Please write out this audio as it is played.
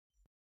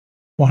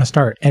Want to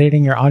start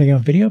editing your audio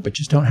and video but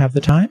just don't have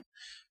the time?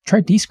 Try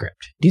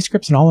Descript.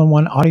 Descript's an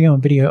all-in-one audio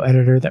and video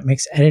editor that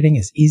makes editing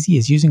as easy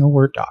as using a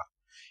Word doc.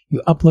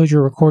 You upload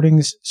your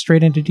recordings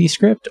straight into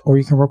Descript, or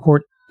you can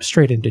record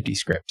straight into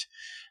Descript.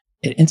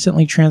 It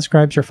instantly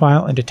transcribes your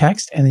file into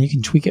text, and then you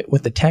can tweak it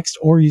with the text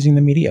or using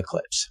the media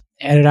clips.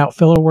 Edit out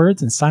filler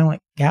words and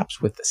silent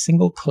gaps with a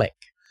single click.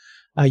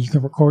 You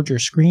can record your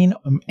screen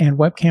and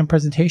webcam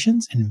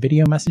presentations and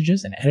video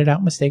messages and edit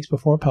out mistakes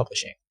before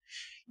publishing.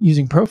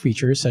 Using pro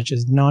features such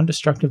as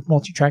non-destructive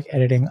multi-track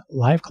editing,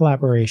 live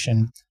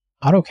collaboration,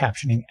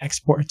 auto-captioning,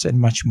 exports, and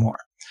much more.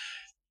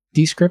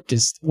 Descript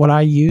is what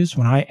I use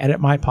when I edit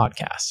my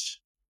podcast.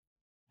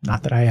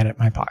 Not that I edit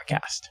my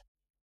podcast.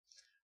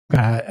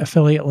 Got an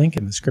affiliate link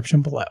in the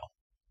description below.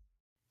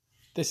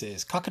 This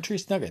is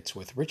Cockatrice Nuggets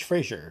with Rich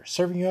Frazier,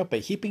 serving you up a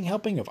heaping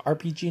helping of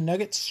RPG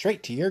nuggets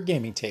straight to your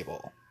gaming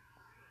table.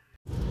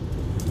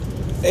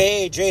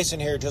 Hey, Jason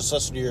here. Just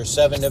listened to your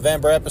 7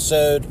 November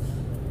episode.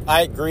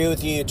 I agree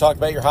with you. You talked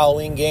about your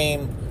Halloween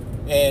game,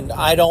 and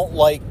I don't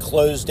like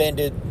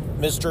closed-ended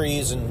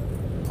mysteries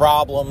and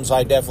problems.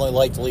 I definitely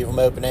like to leave them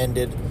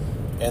open-ended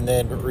and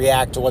then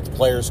react to what the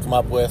players come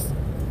up with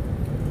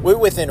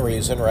within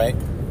reason, right?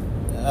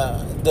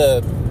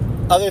 The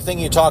other thing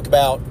you talk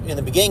about in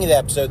the beginning of the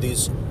episode,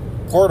 these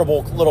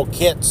portable little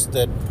kits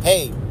that,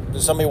 hey,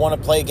 does somebody want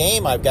to play a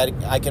game?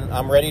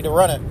 I'm ready to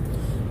run it.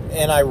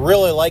 And I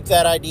really like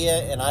that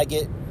idea, and I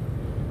get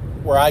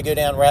where I go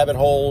down rabbit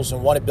holes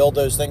and want to build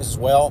those things as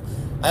well.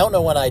 I don't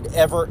know when I'd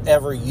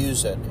ever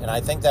use it, and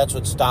I think that's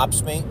what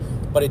stops me.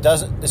 But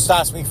it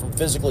stops me from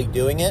physically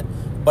doing it,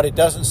 but it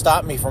doesn't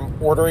stop me from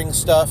ordering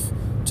stuff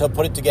to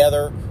put it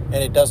together,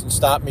 and it doesn't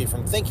stop me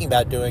from thinking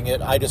about doing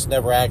it. I just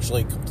never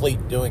actually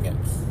complete doing it.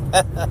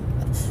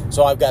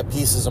 So I've got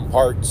pieces and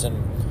parts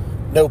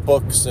and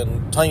notebooks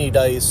and tiny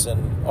dice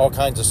and all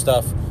kinds of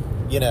stuff,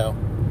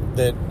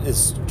 that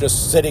is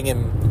just sitting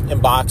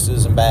in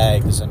boxes and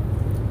bags and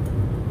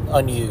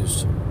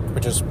unused,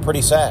 which is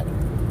pretty sad.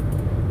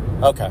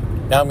 Okay,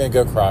 now I'm going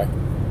to go cry.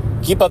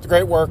 Keep up the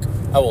great work.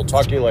 I will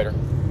talk to you later.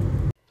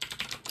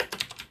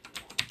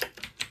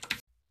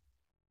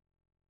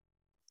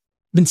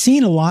 Been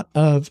seeing a lot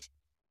of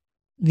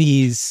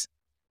these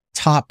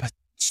top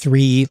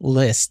 3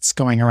 lists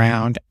going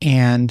around,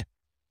 and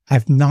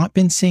I've not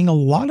been seeing a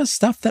lot of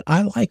stuff that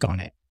I like on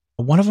it.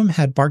 One of them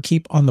had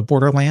Barkeep on the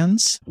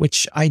Borderlands,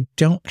 which I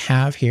don't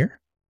have here.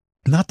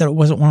 Not that it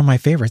wasn't one of my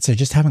favorites, I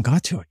just haven't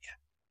got to it yet.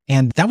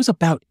 And that was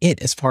about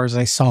it as far as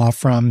I saw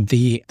from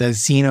the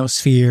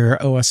Xenosphere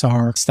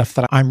OSR stuff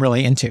that I'm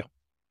really into.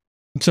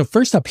 So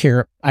first up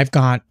here, I've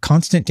got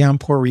Constant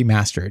Downpour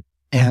Remastered,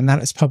 and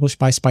that is published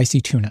by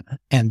Spicy Tuna.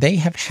 And they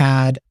have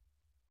had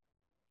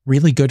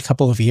really good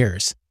couple of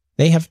years.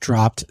 They have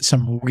dropped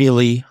some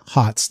really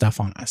hot stuff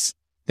on us.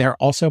 They're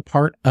also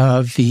part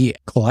of the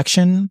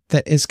collection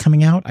that is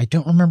coming out. I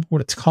don't remember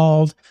what it's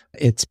called.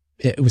 It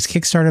was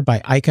kickstarted by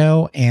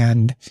Ico,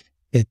 and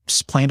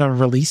it's planned on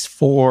release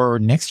for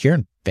next year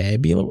in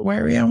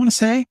February, I want to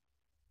say.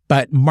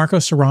 But Marco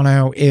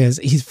Serrano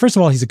first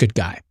of all, he's a good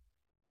guy.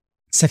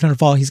 Second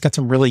of all, he's got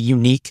some really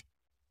unique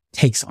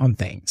takes on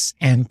things.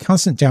 And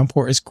Constant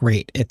Downpour is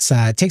great. It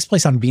takes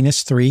place on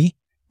Venus 3,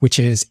 which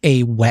is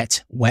a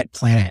wet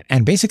planet.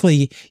 And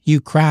basically, you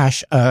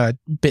crash a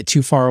bit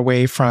too far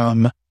away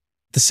from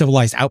the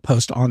civilized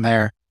outpost on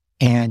there,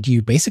 and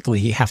you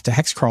basically have to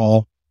hex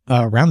crawl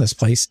around this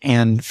place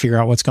and figure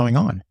out what's going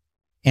on.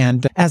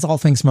 And as all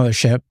things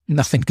Mothership,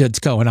 nothing good's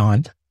going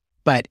on.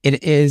 But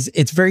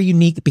it's very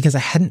unique because I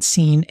hadn't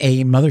seen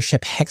a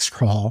Mothership hex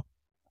crawl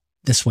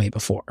this way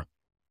before.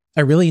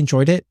 I really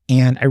enjoyed it,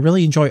 and I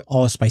really enjoy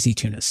all of Spicy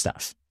Tuna's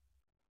stuff.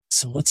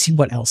 So let's see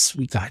what else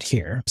we got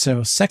here.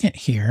 So second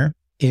here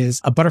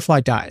is A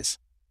Butterfly Dies.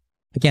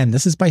 Again,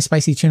 this is by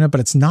Spicy Tuna,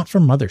 but it's not for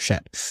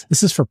Mothership.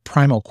 This is for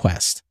Primal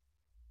Quest.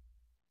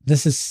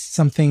 This is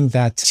something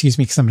that, excuse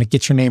me, because I'm going to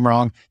get your name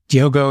wrong,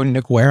 Diogo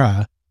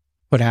Nogueira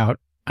put out,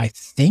 I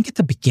think at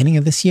the beginning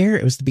of this year.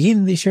 It was the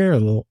beginning of this year or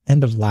the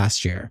end of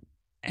last year.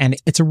 And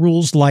it's a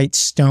rules light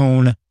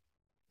Stone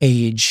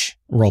Age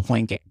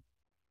role-playing game.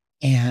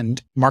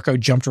 And Marco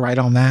jumped right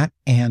on that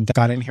and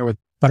got in here with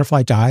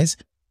Butterfly Dies,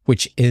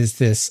 which is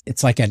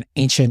it's like an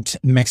ancient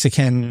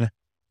Mexican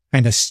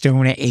kind of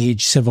Stone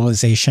Age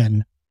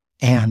civilization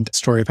and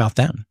story about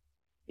them.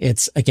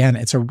 It's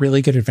a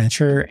really good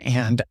adventure,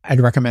 and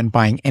I'd recommend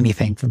buying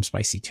anything from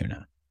Spicy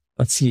Tuna.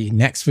 Let's see.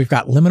 Next, we've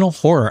got Liminal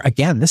Horror.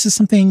 Again, this is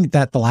something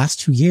that the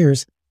last 2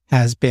 years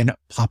has been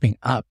popping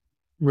up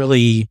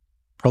really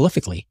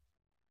prolifically.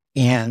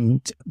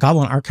 And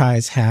Goblin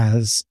Archives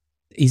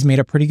he's made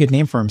a pretty good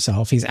name for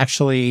himself. He's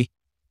actually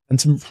done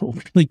some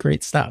really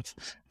great stuff.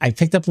 I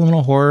picked up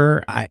Liminal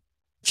Horror. I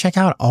check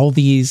out all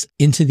these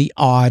Into the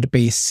Odd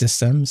based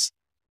systems,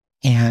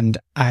 and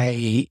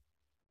I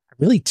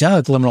really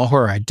dug Liminal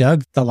Horror. I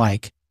dug the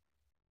 80s,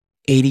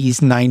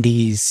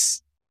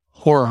 90s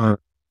horror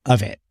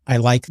of it. I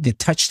like the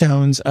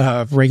touchstones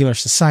of regular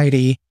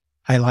society.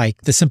 I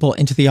like the simple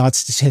Into the Odd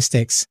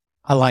statistics.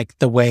 I like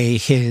the way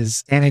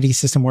his sanity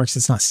system works.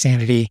 It's not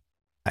sanity.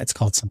 It's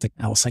called something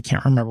else. I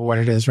can't remember what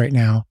it is right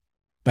now,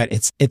 but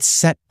it's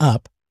set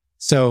up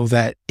so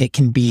that it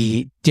can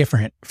be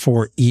different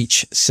for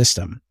each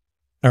system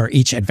or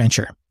each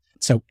adventure.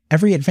 So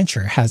every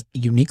adventure has a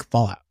unique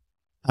fallout.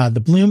 The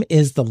Bloom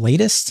is the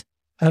latest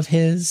of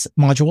his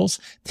modules.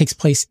 Takes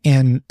place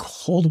in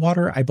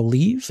Coldwater, I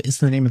believe, is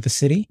the name of the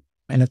city.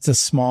 And it's a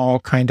small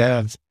kind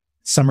of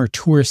summer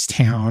tourist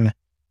town.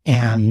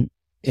 And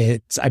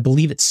I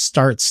believe it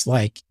starts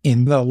like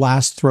in the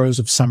last throes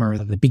of summer,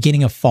 the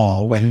beginning of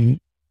fall, when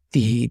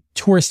the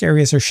tourist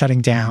areas are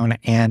shutting down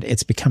and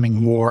it's becoming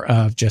more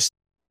of just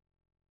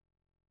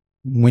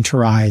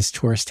winterized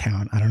tourist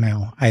town. I don't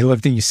know. I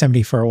lived in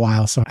Yosemite for a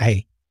while, so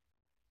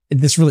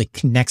this really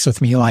connects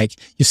with me. Like,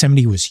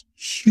 Yosemite was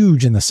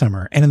huge in the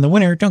summer, and in the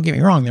winter, don't get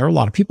me wrong, there were a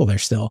lot of people there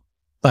still,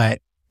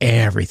 but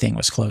everything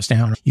was closed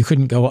down. You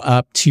couldn't go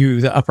up to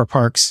the upper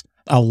parks.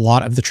 A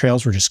lot of the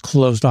trails were just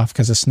closed off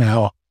because of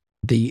snow.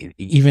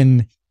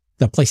 Even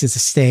the places to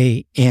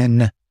stay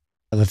in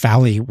the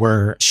valley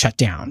were shut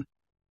down.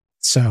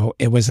 So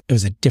it was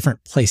a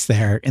different place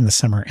there in the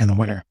summer and the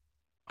winter.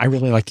 I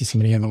really like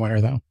Yosemite in the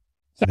winter, though.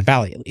 The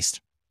valley, at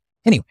least.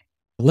 Anyway,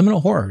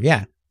 Liminal Horror.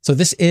 Yeah. So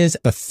this is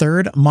the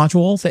third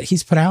module that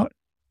he's put out,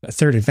 the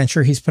third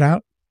adventure he's put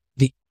out.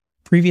 The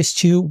previous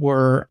two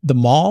were The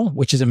Mall,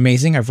 which is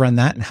amazing. I've run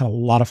that and had a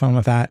lot of fun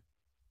with that.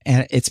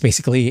 And it's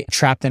basically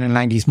trapped in a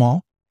 90s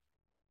mall.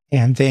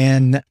 And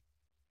then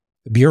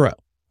The Bureau,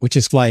 which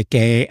is like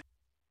a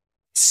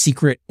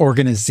secret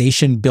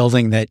organization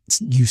building that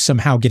you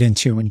somehow get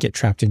into and get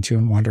trapped into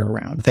and wander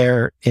around.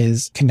 There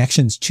is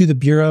connections to the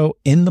Bureau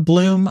in the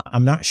Bloom.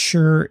 I'm not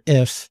sure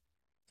if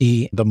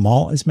the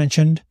mall is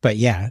mentioned, but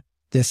yeah,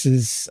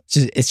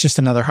 it's just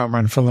another home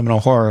run for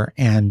Liminal Horror,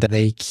 and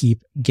they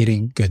keep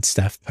getting good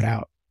stuff put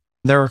out.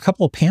 There are a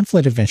couple of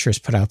pamphlet adventures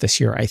put out this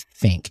year, I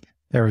think.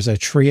 There was a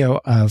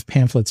trio of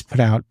pamphlets put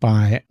out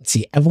by,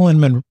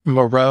 Evelyn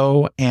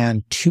Moreau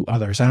and two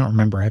others. I don't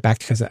remember. I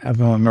backed because of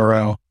Evelyn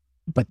Moreau,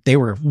 but they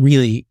were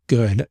really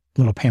good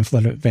little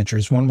pamphlet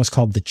adventures. One was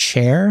called The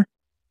Chair.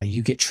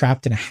 You get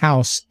trapped in a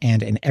house,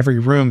 and in every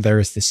room, there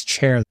is this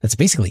chair that's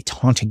basically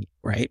taunting you,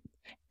 right?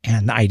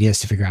 And the idea is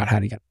to figure out how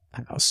to get out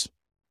of the house.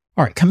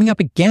 All right, coming up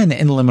again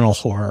in Liminal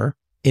Horror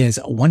is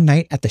One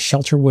Night at the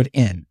Shelterwood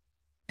Inn.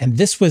 And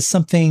this was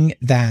something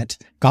that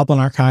Goblin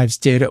Archives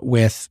did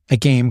with a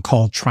game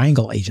called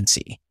Triangle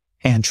Agency.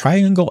 And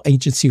Triangle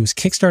Agency was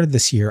kickstarted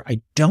this year.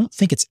 I don't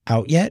think it's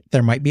out yet.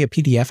 There might be a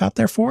PDF out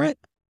there for it.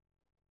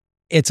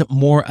 It's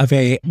more of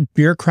a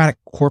bureaucratic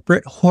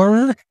corporate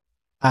horror.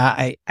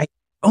 I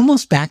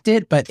almost backed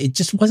it, but it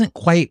just wasn't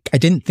quite. I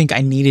didn't think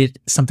I needed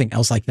something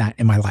else like that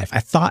in my life. I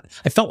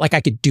felt like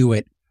I could do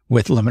it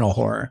with Liminal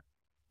Horror.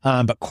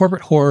 But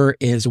corporate horror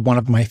is one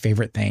of my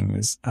favorite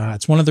things.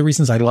 It's one of the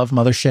reasons I love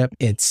Mothership.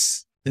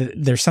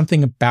 There's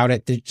something about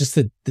it that just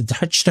the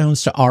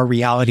touchstones to our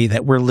reality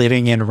that we're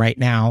living in right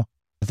now.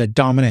 The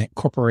dominant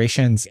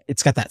corporations,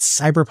 it's got that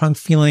cyberpunk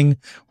feeling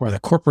where the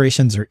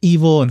corporations are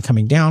evil and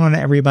coming down on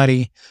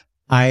everybody.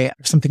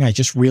 Something I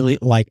just really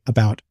like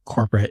about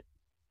corporate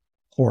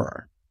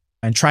horror.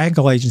 And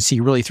Triangle Agency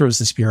really throws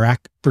this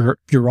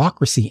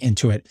bureaucracy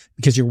into it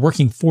because you're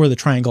working for the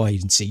Triangle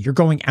Agency. You're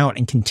going out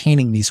and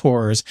containing these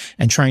horrors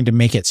and trying to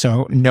make it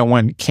so no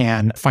one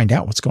can find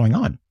out what's going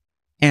on.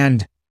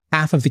 And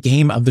half of the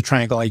game of the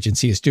Triangle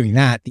Agency is doing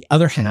that. The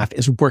other half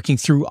is working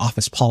through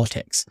office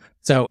politics.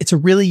 So it's a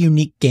really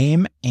unique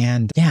game.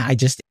 And yeah,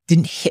 it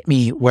didn't hit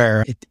me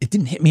where it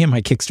didn't hit me in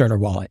my Kickstarter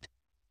wallet.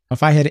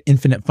 If I had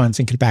infinite funds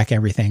and could back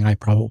everything, I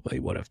probably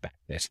would have backed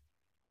it.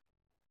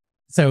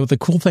 So the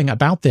cool thing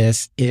about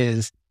this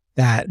is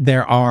that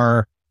there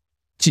are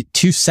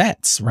two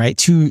sets, right?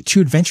 Two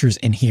adventures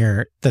in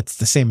here. That's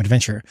the same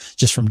adventure,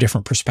 just from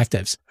different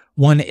perspectives.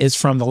 One is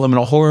from the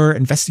Liminal Horror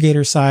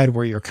investigator side,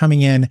 where you're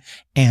coming in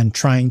and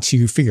trying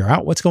to figure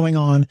out what's going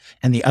on.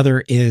 And the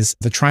other is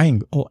the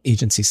Triangle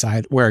Agency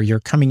side, where you're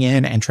coming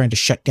in and trying to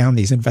shut down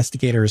these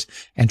investigators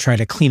and try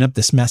to clean up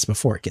this mess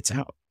before it gets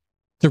out.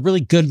 It's a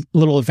really good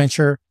little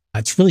adventure.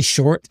 It's really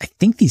short. I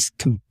think these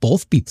can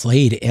both be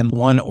played in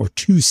 1 or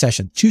 2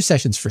 sessions. 2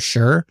 sessions for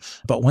sure,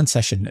 but 1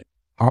 session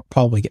I'll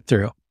probably get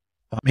through.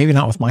 Maybe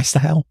not with my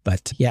style,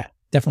 but yeah,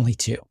 definitely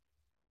 2.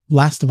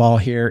 Last of all,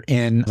 here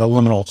in the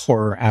Liminal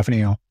Horror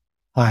Avenue,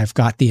 I've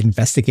got the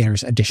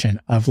Investigators edition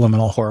of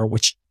Liminal Horror,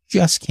 which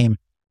just came.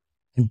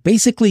 And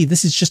basically,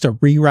 this is just a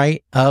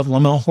rewrite of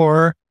Liminal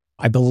Horror.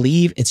 I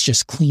believe it's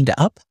just cleaned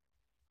up,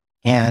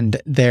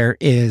 and there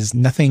is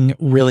nothing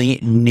really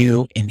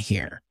new in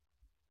here.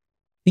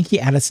 I think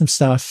he added some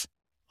stuff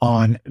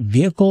on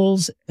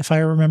vehicles, if I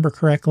remember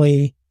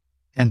correctly,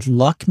 and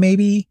luck,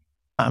 maybe.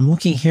 I'm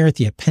looking here at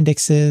the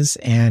appendixes,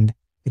 and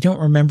I don't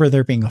remember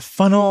there being a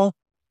funnel.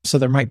 So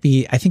there might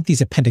be, I think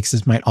these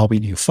appendixes might all be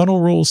new.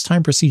 Funnel rules,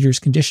 time procedures,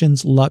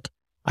 conditions, luck,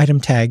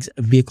 item tags,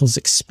 vehicles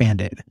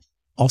expanded.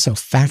 Also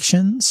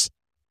factions.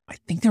 I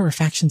think there were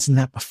factions in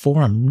that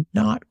before. I'm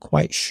not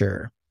quite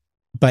sure.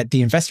 But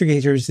the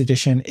Investigators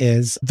edition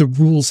is, the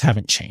rules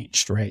haven't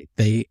changed, right?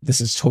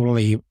 This is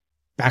totally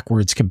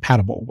backwards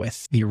compatible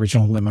with the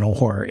original Liminal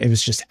Horror. It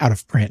was just out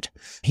of print.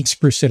 He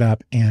spruced it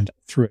up and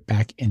threw it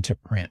back into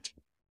print.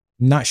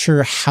 Not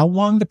sure how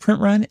long the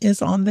print run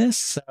is on this,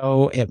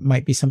 so it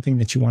might be something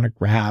that you want to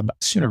grab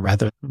sooner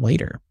rather than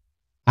later.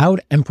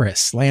 Cloud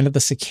Empress, Land of the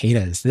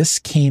Cicadas. This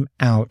came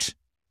out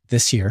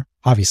this year.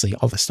 Obviously,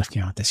 all this stuff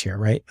came out this year,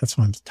 right? That's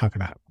what I'm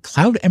talking about.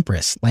 Cloud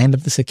Empress, Land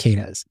of the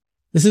Cicadas.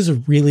 This is a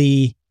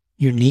really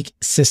unique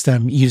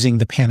system using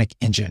the Panic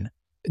engine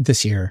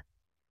this year.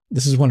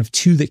 This is one of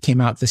two that came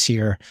out this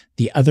year.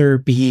 The other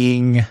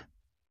being,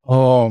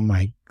 oh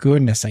my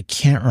goodness, I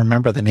can't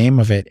remember the name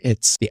of it.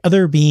 It's the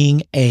other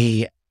being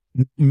a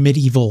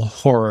medieval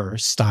horror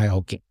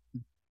style game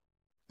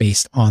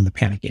based on the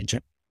Panic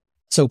engine.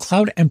 So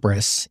Cloud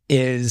Empress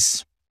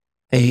is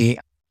it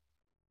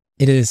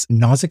is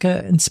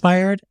Nausicaa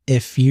inspired.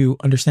 If you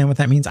understand what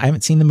that means, I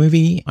haven't seen the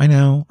movie. I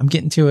know, I'm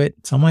getting to it.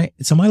 It's on my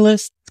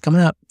list. It's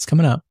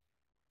coming up.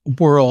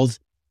 World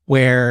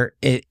where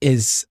it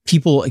is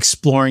people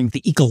exploring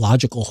the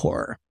ecological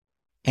horror.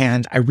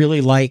 And I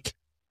really like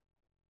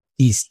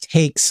these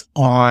takes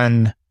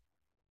on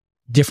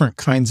different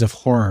kinds of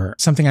horror.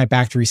 Something I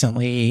backed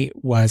recently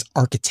was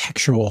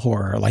architectural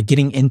horror, like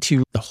getting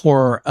into the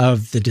horror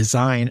of the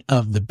design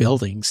of the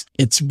buildings.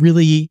 It's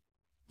really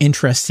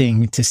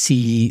interesting to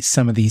see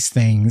some of these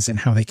things and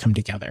how they come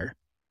together.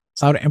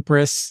 Cloud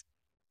Empress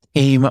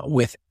came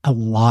with a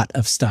lot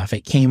of stuff.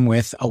 It came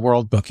with a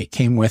world book. It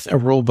came with a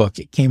rule book.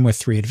 It came with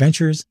 3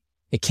 adventures.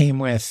 It came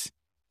with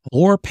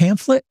lore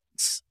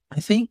pamphlets,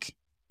 I think.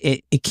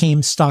 It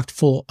came stocked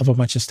full of a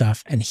bunch of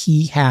stuff, and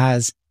he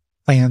has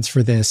plans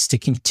for this to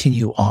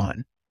continue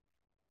on.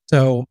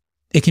 So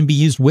it can be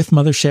used with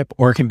Mothership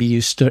or it can be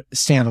used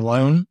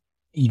standalone.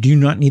 You do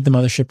not need the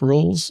Mothership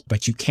rules,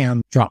 but you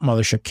can drop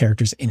Mothership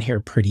characters in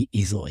here pretty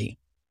easily.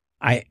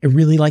 I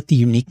really like the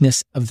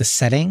uniqueness of the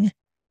setting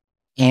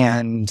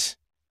and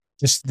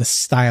just the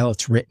style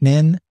it's written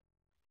in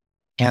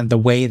and the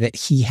way that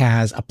he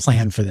has a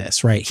plan for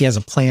this, right? He has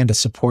a plan to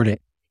support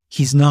it.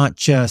 He's not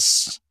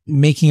just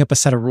making up a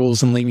set of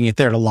rules and leaving it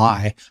there to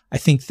lie. I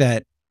think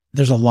that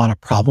there's a lot of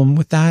problem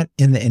with that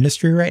in the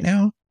industry right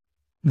now.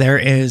 There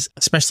is,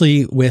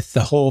 especially with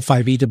the whole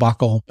 5e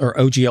debacle or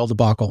OGL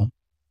debacle.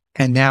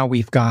 And now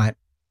we've got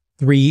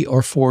 3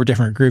 or 4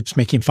 different groups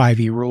making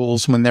 5e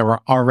rules when there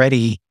were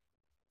already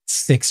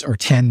 6 or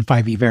 10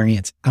 5e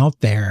variants out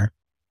there.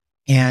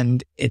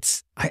 And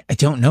I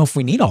don't know if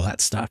we need all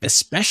that stuff,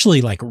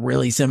 especially like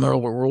really similar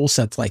rule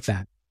sets like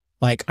that.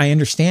 Like, I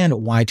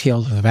understand why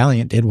Tales of the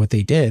Valiant did what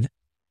they did,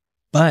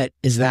 but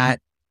is that,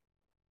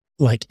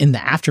 like, in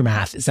the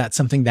aftermath, is that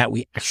something that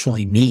we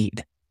actually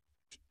need?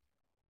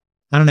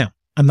 I don't know.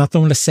 I'm not the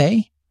one to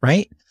say,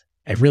 right?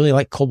 I really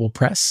like Kobold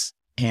Press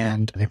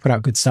and they put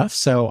out good stuff,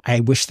 so I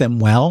wish them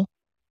well.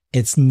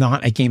 It's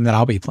not a game that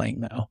I'll be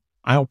playing, though.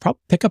 I'll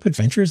probably pick up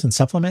adventures and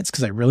supplements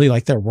because I really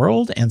like their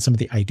world and some of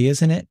the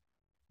ideas in it.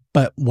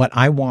 But what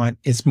I want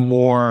is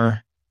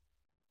more.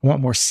 I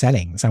want more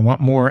settings. I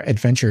want more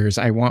adventures.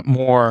 I want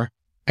more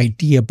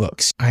idea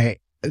books.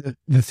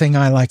 The thing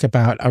I like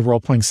about a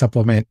role-playing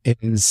supplement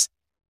is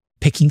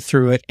picking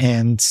through it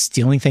and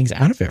stealing things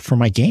out of it for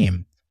my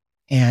game.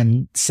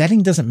 And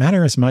setting doesn't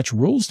matter as much.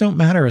 Rules don't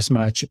matter as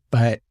much,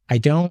 but I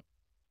don't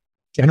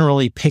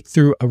generally pick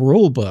through a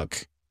rule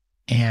book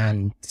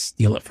and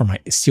steal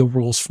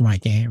rules for my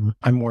game.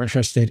 I'm more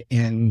interested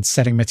in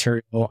setting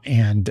material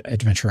and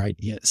adventure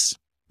ideas.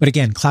 But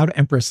again, Cloud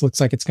Empress looks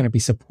like it's going to be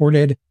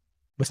supported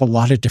with a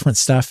lot of different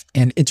stuff,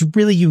 and it's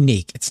really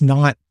unique. It's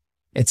not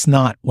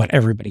what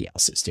everybody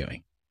else is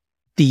doing.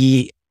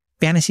 The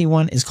fantasy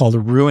one is called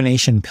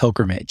Ruination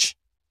Pilgrimage,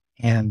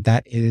 and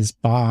that is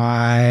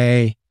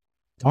by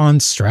Don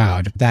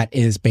Stroud. That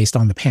is based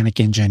on the Panic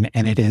engine,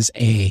 and it is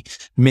a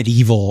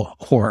medieval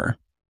horror.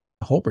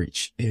 Hull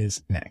Breach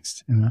is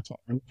next, and that's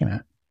what we're looking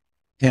at.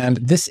 And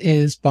this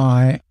is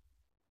by a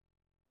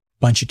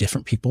bunch of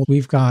different people.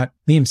 We've got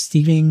Liam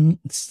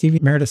Stevie,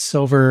 Meredith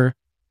Silver,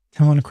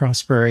 Helen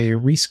Crossbury,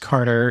 Reese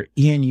Carter,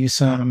 Ian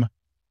Newsom,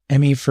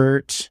 Emmy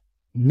Furt,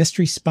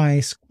 Mystery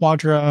Spice,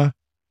 Quadra.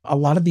 A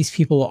lot of these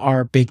people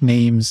are big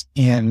names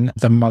in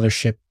the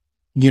Mothership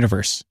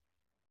universe,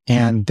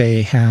 and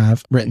they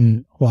have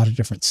written a lot of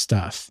different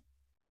stuff.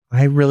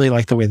 I really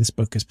like the way this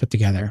book is put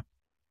together.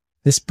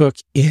 This book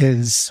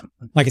is,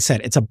 like I said,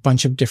 it's a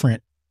bunch of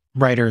different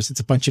writers. It's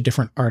a bunch of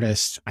different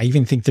artists. I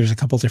even think there's a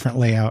couple different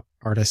layout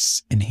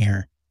artists in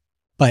here.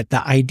 But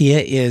the idea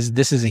is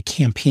this is a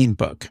campaign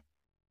book.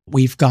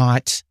 We've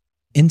got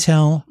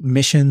intel,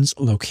 missions,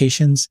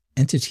 locations,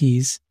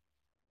 entities,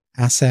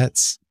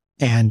 assets,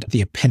 and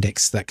the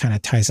appendix that kind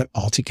of ties it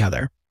all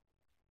together.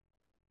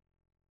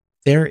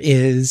 There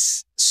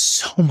is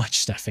so much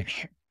stuff in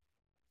here,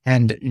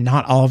 and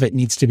not all of it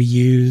needs to be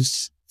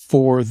used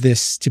for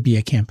this to be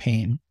a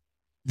campaign.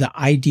 The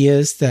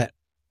ideas that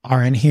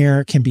are in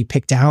here can be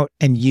picked out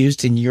and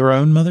used in your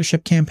own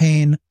Mothership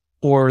campaign,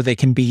 or they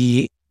can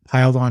be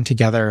piled on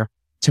together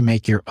to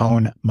make your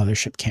own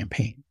Mothership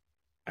campaign.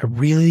 I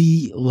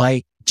really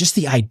like just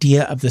the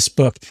idea of this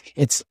book.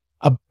 It's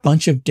a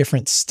bunch of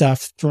different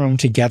stuff thrown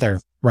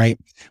together. right?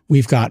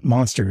 We've got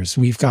monsters,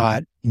 we've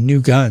got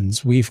new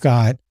guns, we've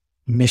got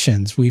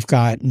missions, we've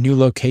got new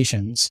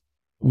locations,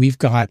 we've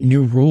got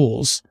new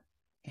rules,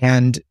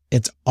 and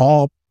it's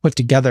all put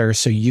together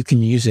so you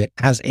can use it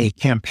as a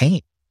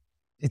campaign.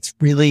 It's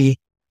really,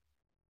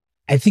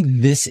 I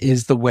think this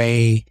is the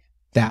way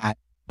that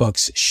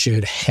books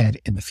should head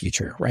in the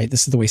future, right?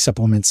 This is the way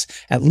supplements,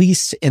 at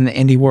least in the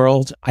indie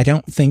world. I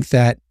don't think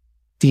that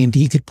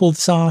D&D could pull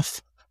this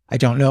off. I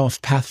don't know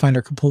if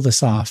Pathfinder could pull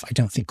this off. I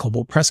don't think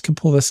Kobold Press can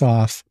pull this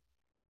off.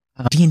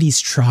 D&D's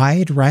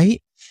tried,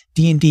 right?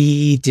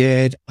 D&D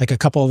did like a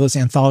couple of those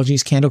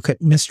anthologies,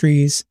 Candlecut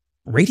Mysteries.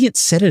 Radiant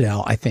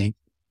Citadel, I think,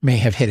 may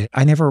have hit it.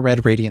 I never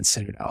read Radiant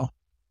Citadel.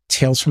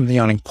 Tales from the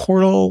Yawning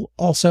Portal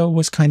also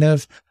was kind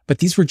of, but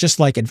these were just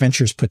like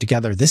adventures put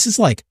together. This is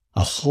like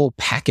a whole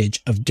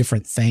package of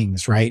different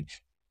things, right?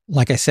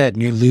 Like I said,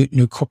 new loot,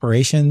 new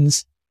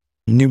corporations,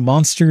 new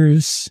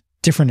monsters,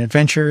 different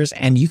adventures,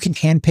 and you can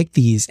handpick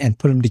these and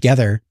put them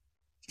together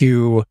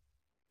to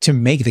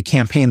make the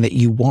campaign that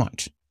you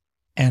want.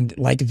 And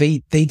like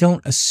they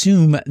don't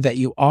assume that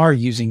you are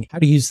using how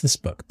to use this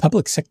book,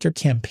 Public Sector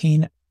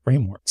Campaign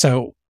Framework.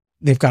 So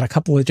they've got a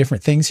couple of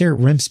different things here: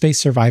 rim space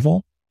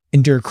survival,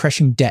 endure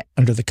crushing debt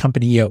under the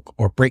company yoke,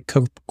 or break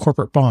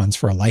corporate bonds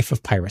for a life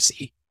of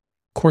piracy.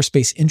 Core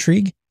space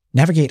intrigue,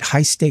 navigate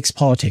high stakes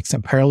politics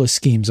and perilous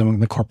schemes among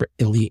the corporate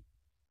elite.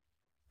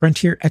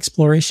 Frontier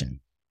exploration,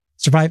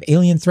 survive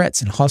alien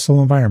threats in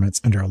hostile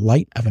environments under a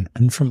light of an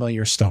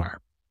unfamiliar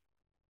star.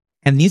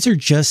 And these are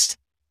just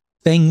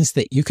things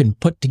that you can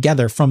put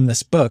together from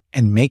this book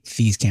and make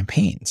these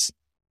campaigns.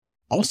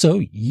 Also,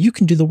 you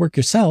can do the work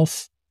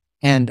yourself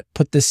and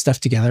put this stuff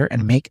together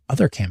and make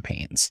other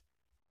campaigns.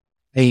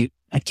 I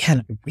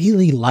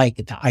really like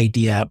the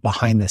idea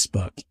behind this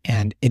book.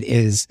 And it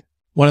is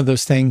one of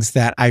those things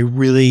that I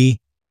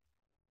really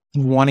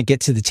want to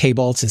get to the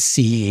table to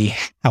see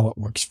how it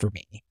works for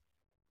me.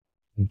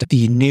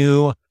 The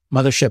new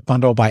Mothership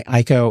bundle by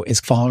Ico is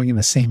following in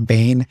the same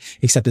vein,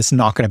 except it's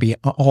not going to be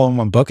all in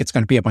one book. It's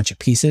going to be a bunch of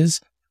pieces.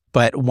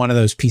 But one of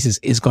those pieces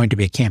is going to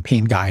be a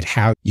campaign guide,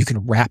 how you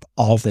can wrap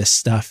all this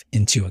stuff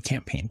into a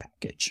campaign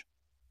package.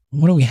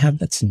 What do we have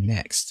that's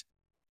next?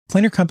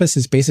 Planar Compass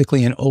is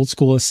basically an old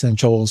school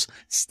essentials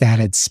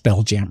statted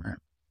spelljammer.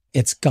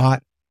 It's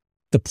got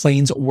the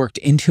planes worked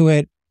into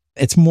it.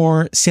 It's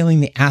more sailing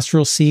the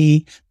astral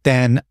sea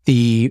than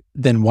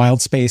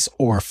Wild Space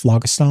or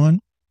Phlogiston.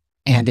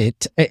 And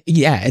it's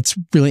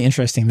really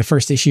interesting. The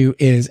first issue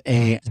is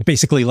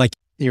basically like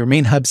your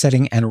main hub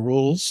setting and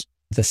rules.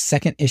 The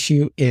second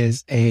issue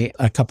is a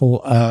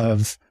couple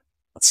of,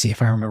 let's see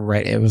if I remember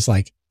right. It was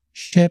like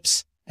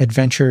ships,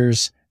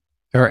 adventures,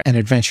 or an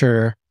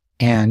adventure,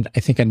 and I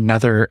think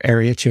another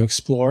area to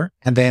explore.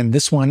 And then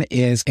this one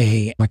is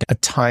a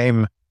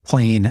time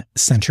plane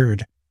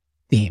centered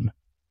theme.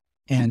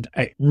 And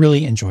I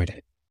really enjoyed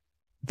it.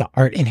 The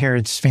art in here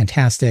is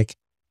fantastic.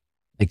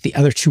 Like the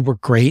other two were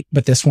great,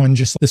 but this one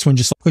just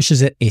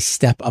pushes it a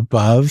step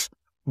above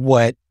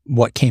what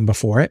came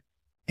before it.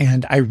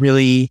 And I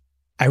really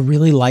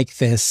like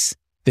this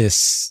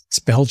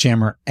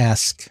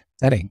Spelljammer-esque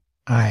setting.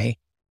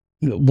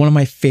 One of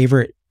my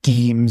favorite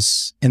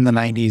games in the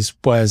 90s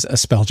was a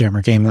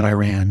Spelljammer game that I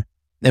ran.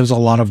 There was a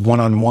lot of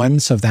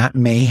one-on-one, so that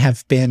may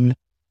have been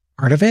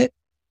part of it.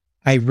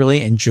 I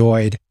really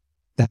enjoyed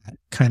that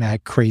kind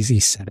of crazy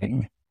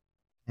setting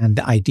and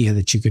the idea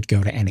that you could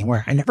go to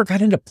anywhere. I never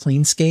got into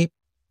Planescape,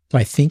 so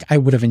I think I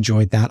would have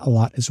enjoyed that a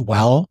lot as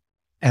well.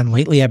 And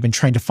lately I've been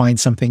trying to find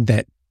something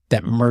that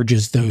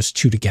merges those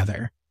two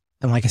together.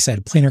 And like I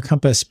said, Planar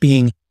Compass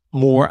being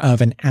more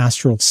of an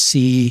astral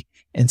sea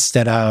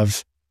instead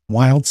of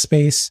Wild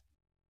Space,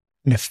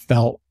 and it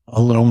felt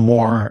a little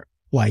more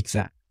like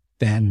that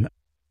than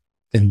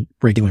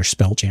regular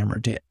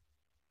Spelljammer did.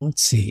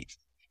 Let's see.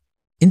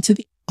 Into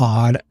the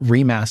Odd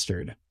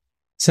Remastered.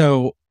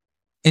 So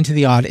Into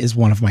the Odd is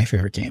one of my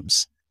favorite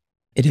games.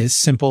 It is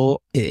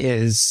simple.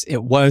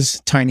 It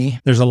was tiny.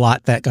 There's a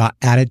lot that got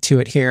added to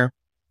it here.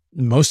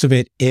 A lot of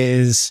it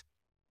is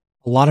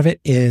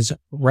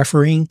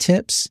refereeing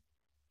tips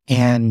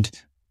and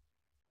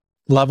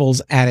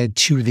levels added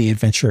to the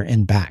adventure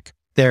and back.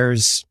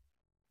 There's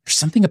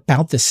something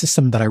about this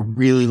system that I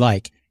really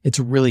like. It's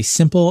really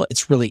simple.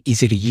 It's really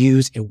easy to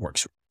use. It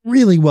works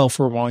really well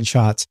for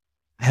one-shots.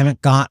 I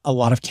haven't got a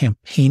lot of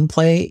campaign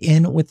play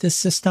in with this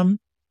system.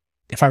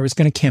 If I was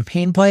going to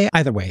campaign play,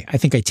 either way, I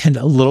think I tend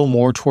a little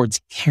more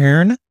towards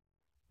Cairn.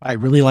 I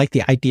really like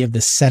the idea of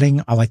this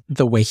setting. I like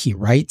the way he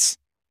writes.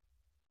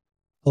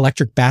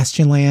 Electric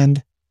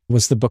Bastionland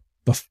was the book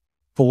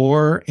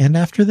before and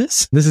after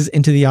this. This is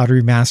Into the Odd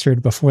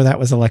Remastered. Before that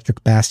was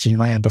Electric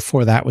Bastionland.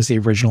 Before that was the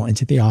original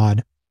Into the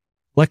Odd.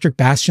 Electric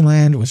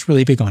Bastionland was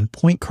really big on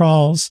point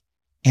crawls,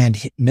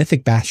 and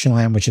Mythic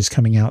Bastionland, which is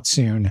coming out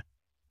soon,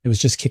 it was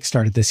just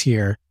kickstarted this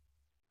year,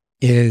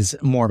 is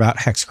more about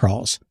hex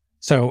crawls.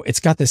 So it's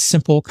got this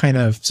simple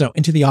so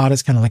Into the Odd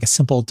is kind of like a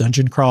simple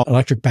dungeon crawl.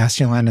 Electric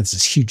Bastionland is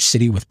this huge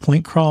city with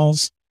point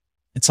crawls.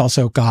 It's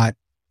also got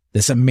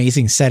this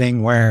amazing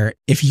setting where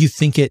if you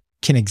think it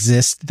can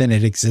exist, then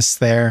it exists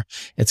there.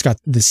 It's got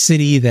the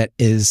city that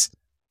is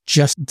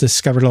just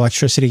discovered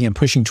electricity and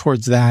pushing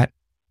towards that,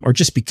 or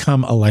just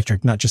become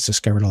electric, not just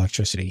discovered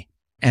electricity.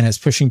 And it's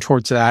pushing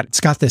towards that.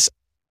 It's got this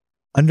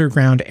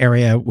underground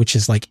area, which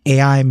is like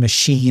AI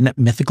machine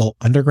mythical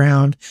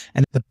underground,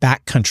 and the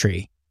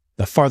backcountry.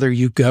 The farther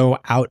you go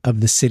out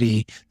of the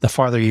city, the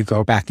farther you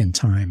go back in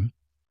time.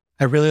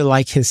 I really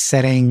like his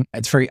setting.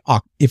 It's very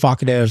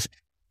evocative.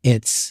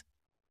 It's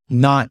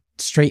not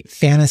straight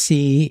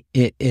fantasy.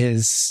 It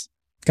is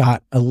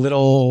got a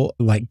little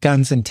like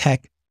guns and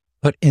tech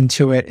put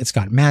into it. It's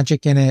got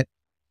magic in it.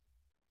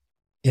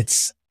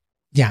 It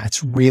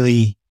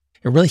really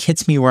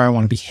hits me where I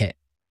want to be hit.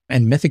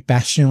 And Mythic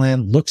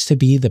Bastionland looks to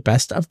be the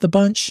best of the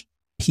bunch.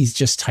 He's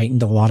just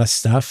tightened a lot of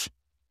stuff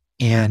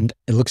and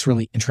it looks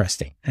really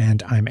interesting.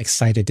 And I'm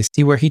excited to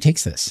see where he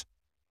takes this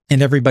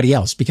and everybody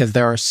else, because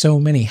there are so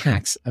many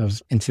hacks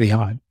of Into the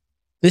Odd.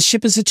 This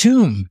ship is a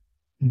tomb.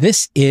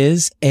 This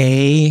is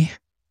a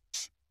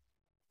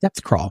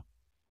depth crawl.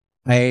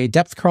 A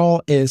depth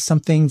crawl is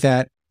something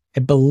that I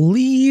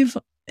believe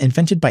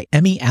invented by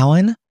Emmy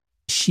Allen.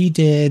 She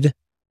did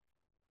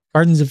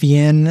Gardens of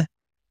Yin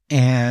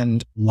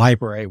and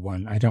Library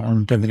one. I don't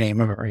remember the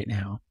name of it right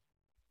now,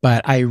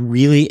 but I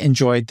really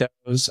enjoyed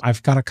those.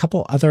 I've got a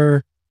couple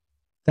other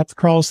depth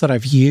crawls that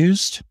I've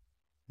used,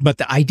 but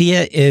the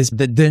idea is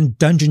that the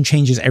dungeon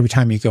changes every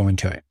time you go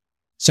into it.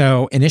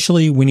 So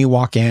initially when you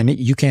walk in,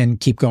 you can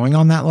keep going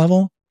on that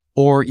level,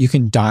 or you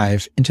can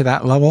dive into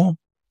that level,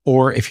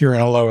 or if you're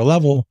at a lower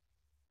level,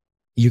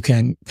 you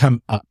can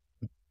come up.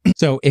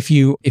 So if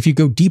you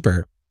go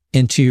deeper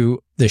into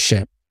the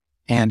ship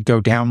and go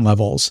down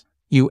levels,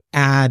 you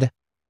add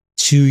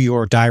to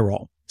your die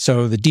roll.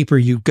 So the deeper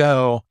you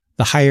go,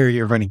 the higher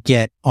you're going to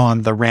get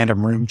on the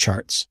random room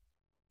charts.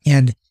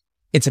 And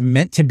it's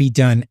meant to be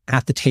done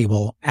at the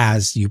table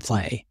as you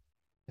play.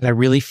 And I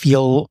really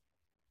feel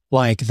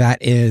like that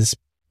is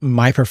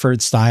my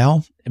preferred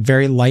style.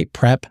 Very light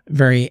prep,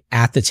 very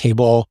at the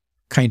table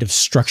kind of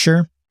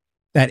structure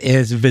that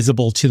is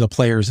visible to the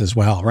players as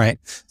well, right?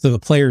 So the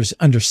players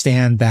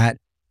understand that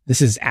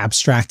this is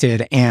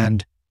abstracted,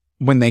 and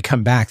when they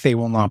come back, they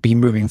will not be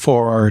moving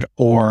forward,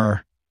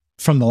 or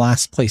from the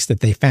last place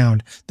that they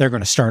found, they're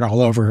going to start all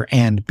over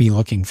and be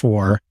looking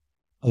for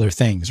other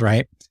things,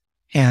 right?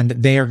 And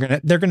they're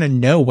going to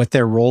know what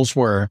their roles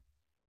were.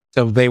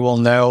 So they will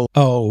know,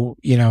 oh,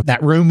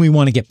 that room we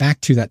want to get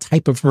back to, that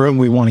type of room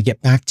we want to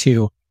get back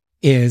to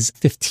is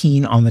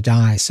 15 on the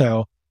die.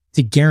 So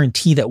to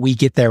guarantee that we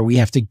get there, we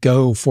have to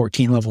go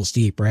 14 levels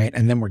deep, right?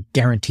 And then we're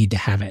guaranteed to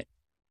have it.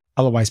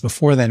 Otherwise,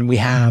 before then, we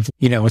have,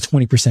 a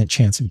 20%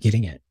 chance of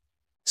getting it.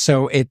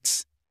 So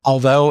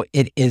although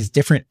it is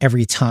different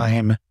every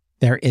time,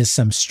 there is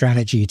some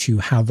strategy to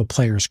how the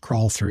players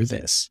crawl through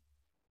this.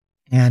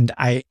 And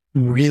I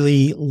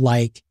really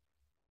like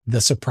the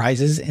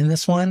surprises in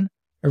this one.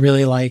 I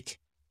really like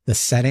the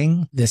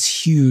setting,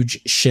 this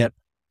huge ship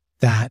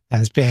that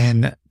has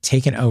been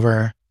taken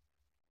over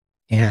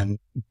and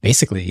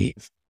basically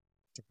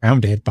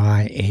surrounded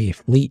by a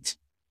fleet,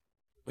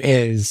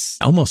 is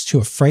almost too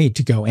afraid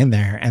to go in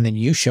there. And then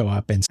you show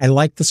up, and I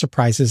like the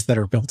surprises that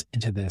are built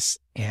into this.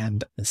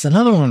 And it's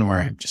another one where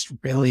I'm just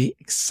really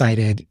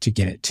excited to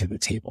get it to the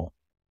table.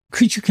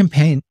 Creature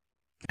Campaign.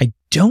 I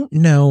don't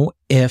know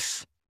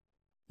if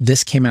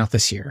this came out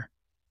this year.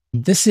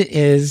 This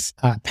is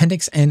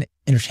Appendix N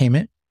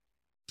Entertainment.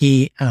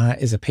 He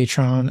is a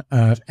patron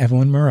of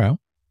Evelyn Moreau,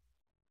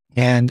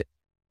 and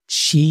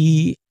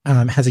she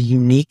has a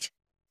unique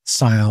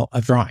style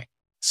of drawing.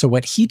 So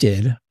what he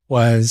did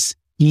was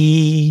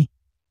he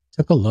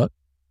took a look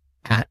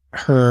at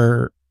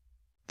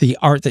the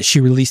art that she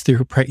released through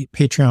her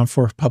Patreon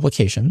for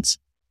publications,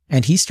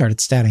 and he started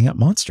statting up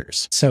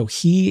monsters. So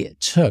he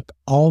took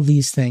all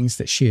these things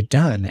that she had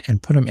done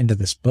and put them into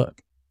this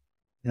book.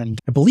 And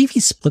I believe he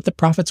split the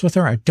profits with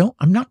her.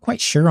 I'm not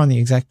quite sure on the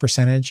exact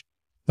percentage,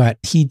 but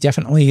he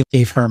definitely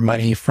gave her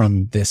money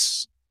from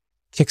this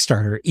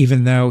Kickstarter,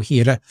 even though he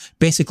had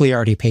basically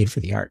already paid for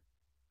the art.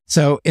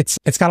 So it's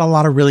got a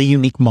lot of really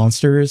unique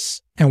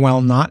monsters. And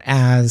while not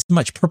as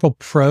much purple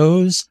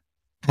prose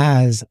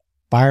as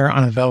Fire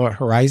on a Velvet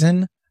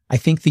Horizon, I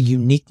think the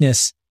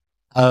uniqueness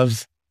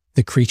of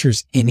the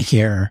creatures in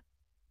here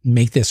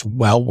make this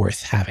well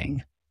worth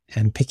having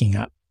and picking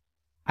up.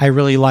 I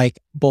really like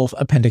both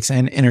Appendix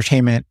N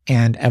Entertainment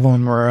and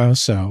Evelyn Moreau,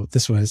 so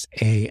this was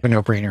a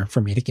no-brainer for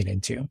me to get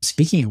into.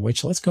 Speaking of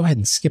which, let's go ahead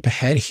and skip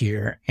ahead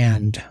here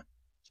and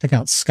check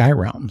out Sky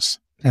Realms.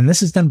 And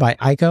this is done by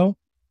Aiko,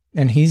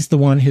 and he's the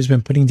one who's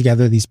been putting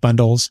together these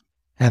bundles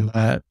and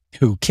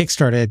who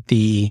kickstarted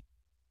the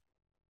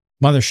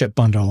Mothership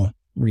bundle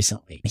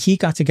recently. He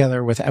got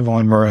together with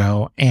Evelyn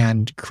Moreau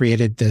and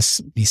created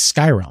these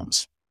Sky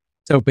Realms.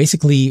 So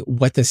basically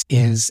what this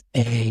is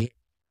a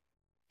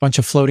bunch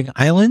of floating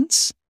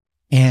islands,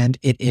 and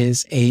it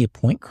is a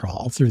point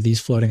crawl through these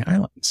floating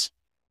islands.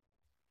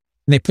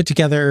 And they put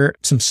together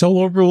some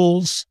solo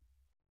rules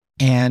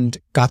and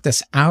got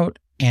this out,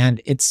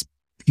 and it's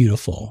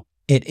beautiful.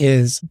 It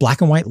is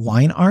black and white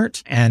line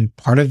art. And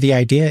part of the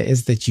idea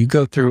is that you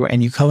go through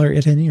and you color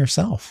it in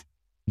yourself.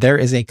 There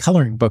is a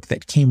coloring book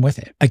that came with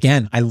it.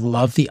 Again, I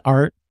love the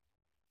art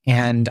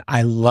and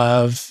I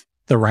love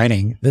the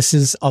writing. This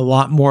is a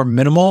lot more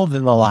minimal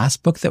than the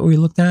last book that we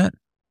looked at,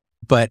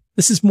 but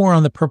this is more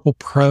on the purple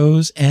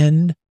prose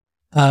end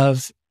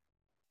of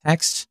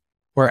text,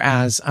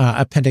 whereas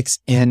Appendix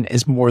N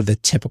is more the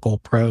typical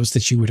prose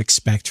that you would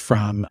expect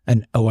from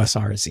an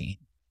OSR zine.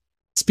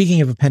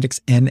 Speaking of Appendix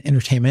N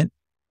Entertainment,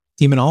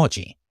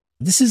 Demonology.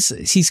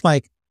 He's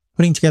like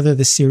putting together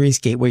this series,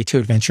 Gateway to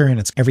Adventure, and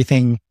it's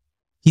everything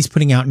he's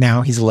putting out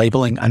now. He's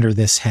labeling under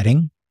this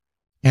heading.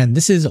 And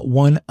this is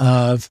one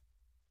of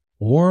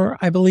 4,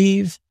 I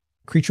believe,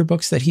 creature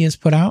books that he has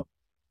put out.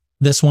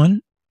 This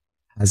one,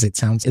 as it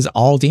sounds, is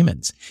all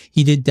demons.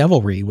 He did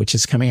Devilry, which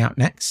is coming out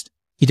next.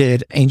 He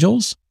did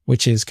Angels,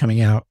 which is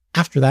coming out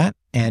after that.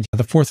 And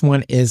the 4th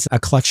one is a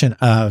collection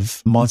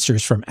of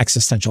monsters from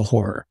existential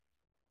horror.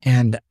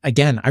 And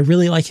again, I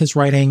really like his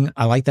writing.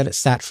 I like that it's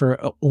sat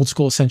for Old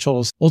School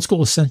Essentials. Old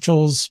School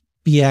Essentials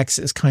BX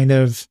is kind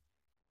of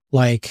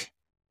like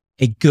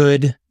a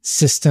good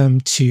system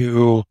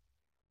to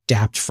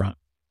adapt from.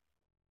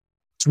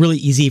 It's really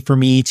easy for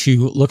me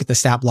to look at the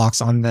stat blocks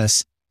on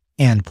this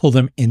and pull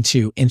them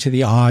into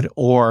the odd,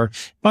 or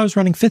if I was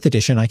running 5th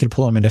edition, I could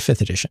pull them into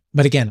 5th edition.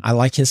 But again, I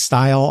like his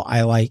style.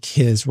 I like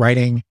his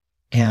writing,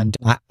 and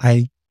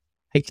I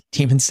like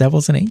Demons,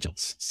 Devils, and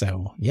Angels.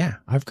 So yeah,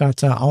 I've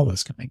got all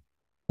those coming.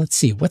 Let's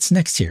see, what's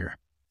next here?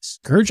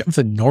 Scourge of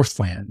the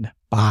Northland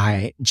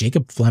by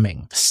Jacob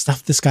Fleming. The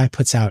stuff this guy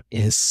puts out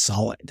is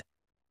solid.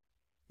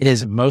 It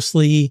is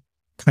mostly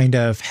kind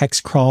of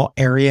hex crawl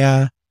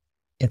area.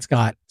 It's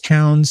got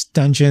towns,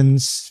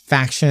 dungeons,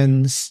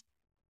 factions.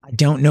 I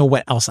don't know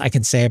what else I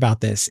can say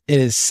about this. It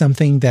is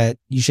something that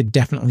you should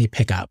definitely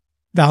pick up.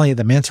 Valley of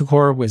the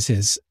Manticore was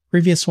his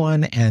previous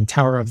one, and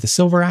Tower of the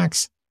Silver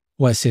Axe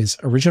was his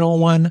original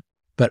one,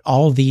 but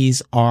all of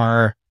these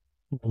are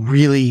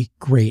really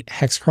great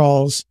hex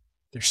crawls.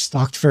 They're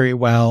stocked very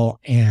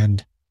well.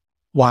 And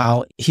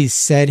while he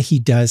said he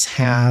does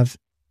have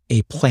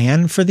a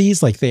plan for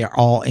these, like they are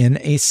all in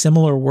a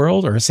similar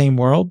world or a same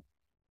world,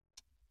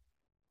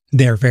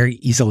 they're very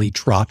easily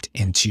dropped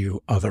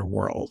into other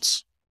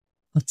worlds.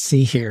 Let's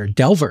see here.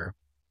 Delver.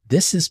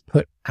 This is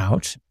put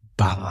out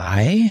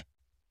by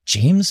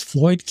James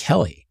Floyd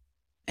Kelly.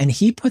 And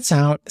he puts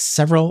out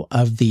several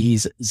of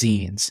these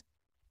zines.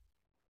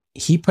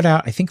 He put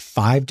out, I think,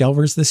 5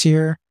 Delvers this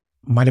year.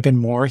 Might have been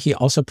more. He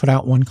also put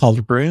out one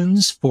called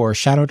Runes for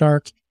Shadow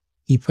Dark.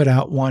 He put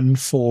out one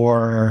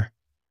for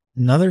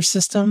another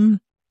system.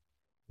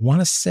 I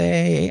want to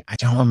say, I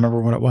don't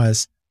remember what it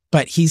was,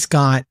 but he's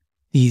got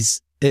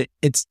these,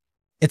 it's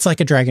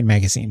like a Dragon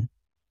magazine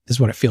is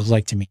what it feels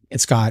like to me.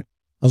 It's got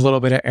a little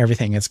bit of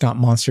everything. It's got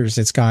monsters.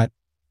 It's got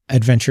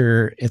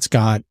adventure. It's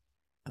got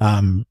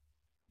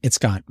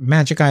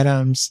magic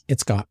items.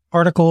 It's got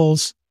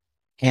articles.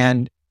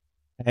 And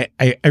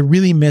I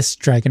really miss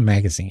Dragon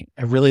magazine.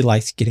 I really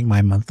liked getting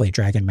my monthly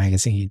Dragon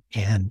magazine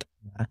and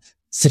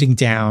sitting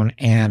down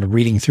and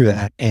reading through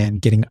that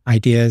and getting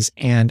ideas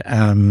and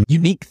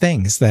unique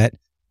things that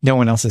no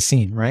one else has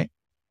seen, right?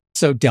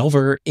 So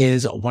Delver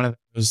is one of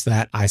those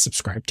that I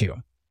subscribe to.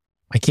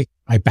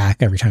 I back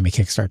every time he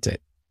kickstarts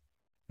it.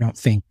 I don't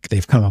think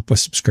they've come up with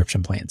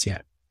subscription plans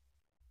yet.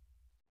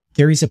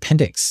 Gary's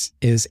Appendix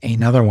is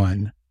another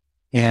one.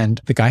 And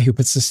the guy who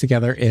puts this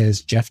together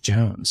is Jeff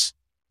Jones.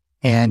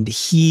 And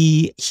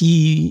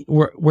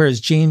whereas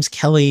James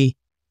Kelly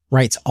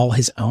writes all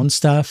his own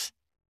stuff,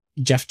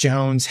 Jeff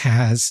Jones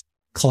has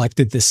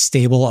collected this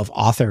stable of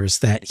authors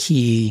that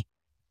he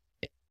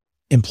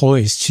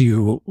employs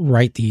to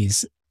write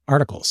these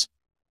articles.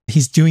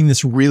 He's doing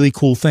this really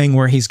cool thing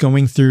where he's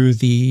going through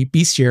the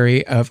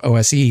bestiary of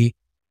OSE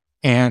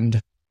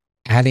and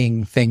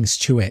adding things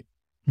to it.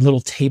 Little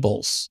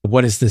tables.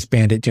 What is this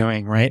bandit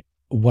doing, right?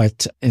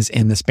 What is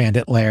in this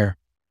bandit lair?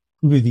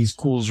 Who do these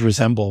ghouls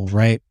resemble,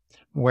 right?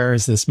 Where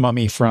is this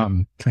mummy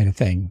from, kind of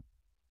thing.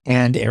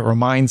 And it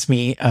reminds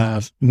me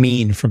of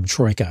Mean from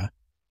Troika.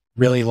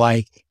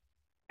 I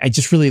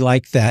just really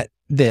like that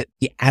the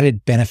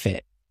added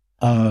benefit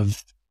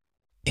of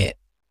it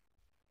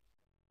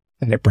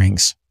that it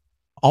brings.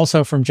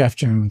 Also from Jeff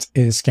Jones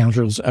is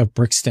Scoundrels of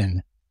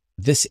Brixton.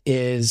 This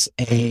is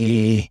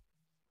a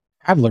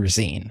traveler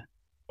zine,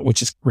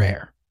 which is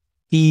rare.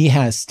 He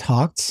has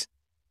talked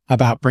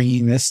about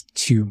bringing this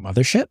to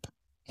Mothership,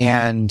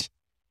 and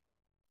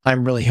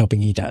I'm really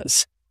hoping he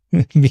does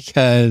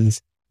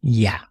because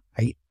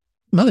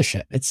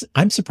Mothership.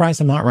 I'm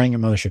surprised I'm not running a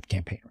Mothership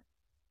campaign,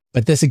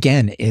 but this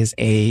again is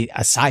a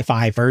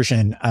sci-fi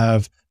version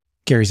of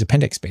Gary's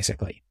Appendix,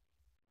 basically.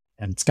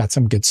 And it's got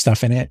some good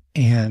stuff in it.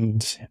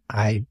 And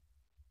I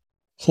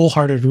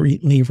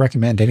wholeheartedly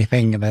recommend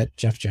anything that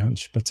Jeff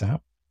Jones puts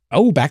out.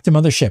 Oh, back to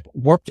Mothership,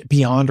 Warped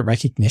Beyond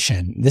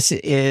Recognition.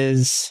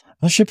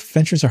 Mothership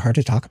adventures are hard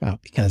to talk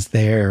about because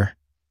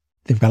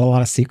they've got a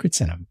lot of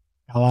secrets in them,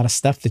 a lot of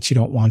stuff that you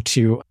don't want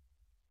to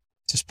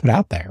just put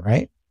out there,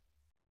 right?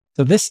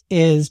 So this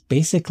is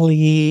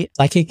basically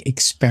psychic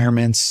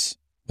experiments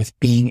with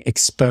being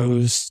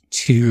exposed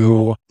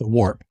to the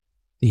warp,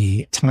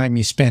 the time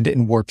you spend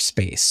in warp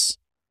space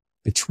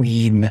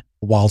between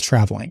while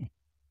traveling.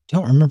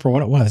 Don't remember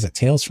what it was. A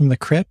Tales from the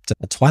Crypt,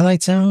 a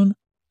Twilight Zone,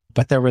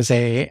 but there was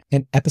an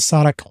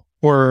episodic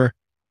horror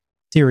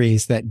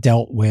series that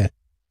dealt with,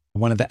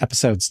 one of the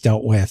episodes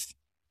dealt with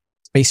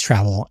space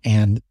travel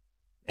and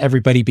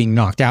everybody being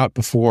knocked out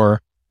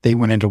before they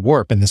went into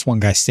warp, and this one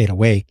guy stayed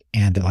awake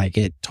and like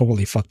it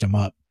totally fucked him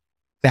up.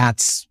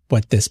 That's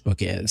what this book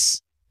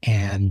is.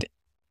 And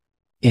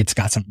it's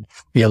got some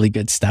really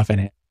good stuff in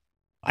it.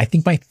 I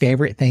think my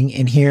favorite thing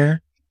in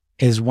here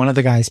is one of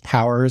the guy's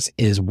powers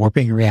is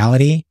warping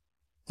reality.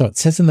 So it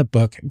says in the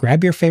book,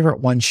 grab your favorite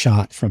one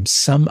shot from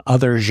some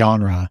other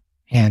genre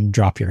and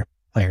drop your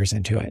players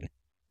into it.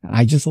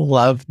 I just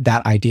love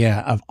that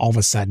idea of all of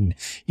a sudden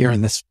you're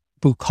in this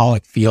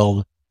bucolic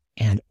field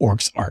and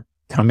orcs are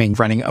coming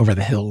running over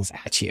the hills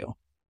at you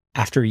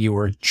after you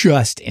were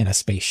just in a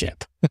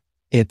spaceship.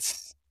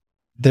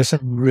 There's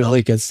some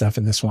really good stuff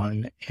in this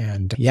one.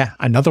 And yeah,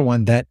 another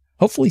one that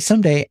hopefully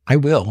someday I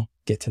will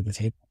get to the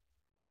table.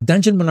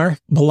 Dungeon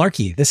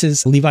Malarkey. This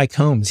is Levi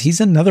Combs. He's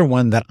another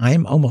one that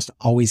I'm almost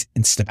always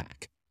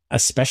instaback,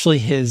 especially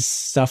his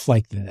stuff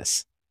like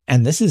this.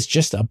 And this is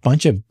just a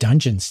bunch of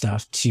dungeon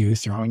stuff to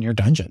throw in your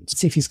dungeons. Let's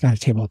see if he's got a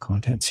table of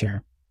contents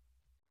here.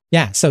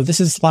 Yeah, so this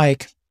is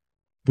like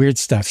weird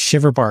stuff.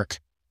 Shiverbark,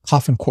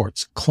 Coffin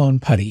Quartz, Clone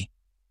Putty,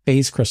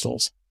 Phase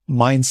Crystals,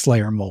 Mind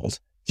Slayer Mold.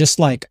 Just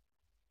like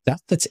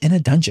stuff that's in a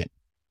dungeon.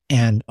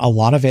 And a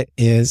lot of it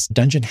is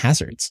dungeon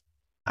hazards.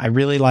 I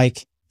really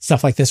like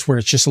stuff like this where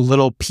it's just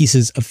little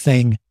pieces of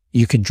thing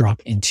you can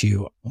drop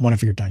into one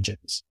of your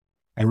dungeons.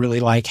 I really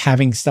like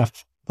having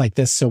stuff like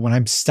this. So when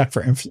I'm stuck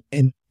for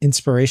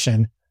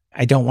inspiration,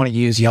 I don't want to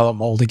use yellow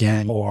mold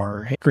again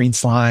or green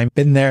slime.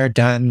 Been there,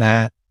 done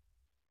that.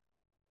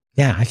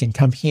 Yeah, I can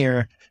come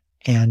here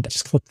and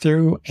just flip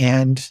through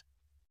and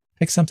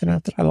pick something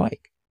out that I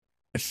like.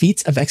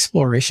 Feats of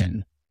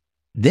Exploration.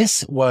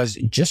 This was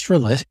just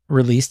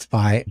released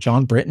by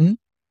John Britton.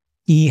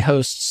 He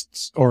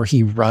hosts or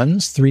he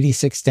runs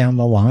 3D6 Down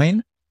the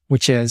Line,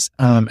 which is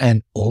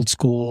an old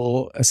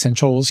school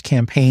essentials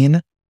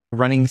campaign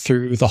running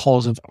through the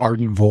halls of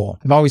Ardenville.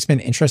 I've always been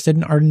interested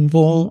in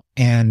Ardenville,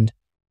 and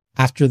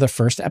after the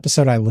first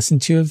episode I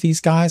listened to of these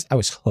guys, I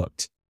was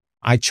hooked.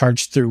 I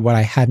charged through what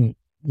I hadn't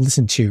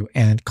listened to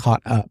and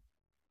caught up.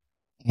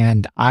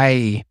 And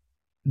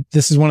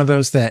this is one of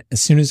those that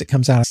as soon as it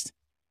comes out,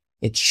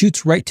 it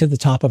shoots right to the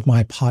top of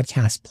my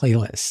podcast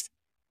playlist.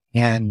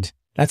 And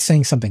that's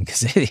saying something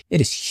because it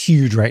is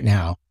huge right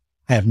now.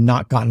 I have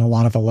not gotten a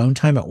lot of alone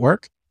time at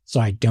work, so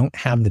I don't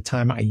have the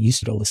time I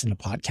used to listen to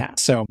podcasts.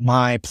 So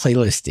my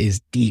playlist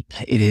is deep.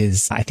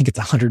 I think it's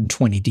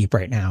 120 deep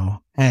right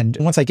now. And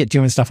once I get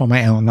doing stuff on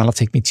my own, that'll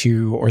take me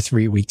 2 or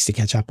 3 weeks to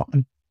catch up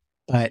on.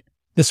 But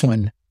this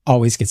one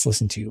always gets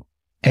listened to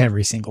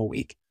every single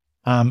week.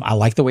 I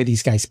like the way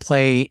these guys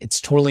play. It's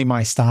totally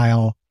my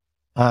style.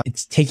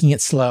 It's taking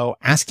it slow,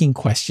 asking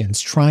questions,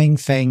 trying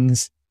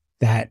things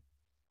that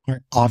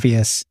aren't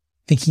obvious,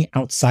 thinking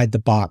outside the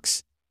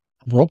box,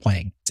 role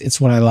playing. It's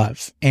what I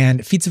love.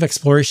 And Feats of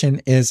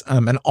Exploration is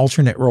an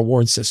alternate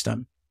reward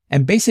system.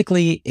 And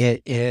basically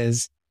it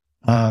is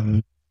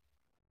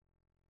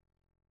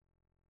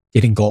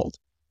getting gold.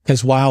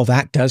 Because while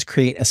that does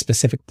create a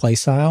specific play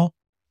style,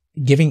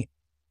 giving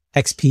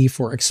XP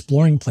for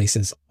exploring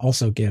places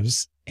also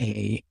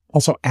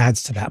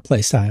adds to that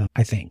play style,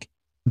 I think.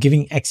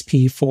 Giving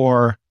XP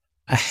for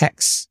a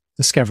hex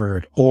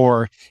discovered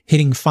or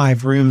hitting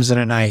 5 rooms in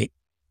a night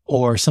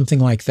or something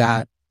like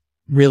that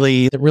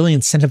really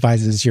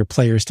incentivizes your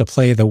players to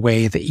play the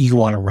way that you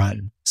want to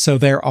run. So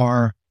there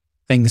are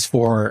things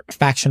for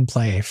faction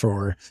play,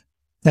 for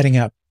setting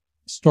up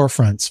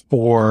storefronts,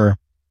 for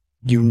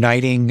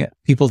uniting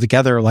people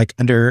together like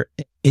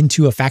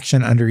into a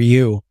faction under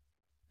you,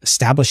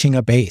 establishing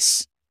a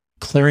base,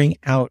 clearing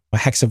out a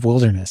hex of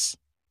wilderness.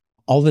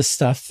 All this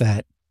stuff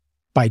that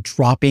by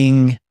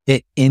dropping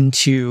it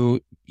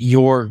into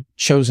your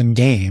chosen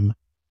game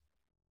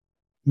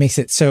makes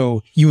it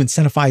so you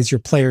incentivize your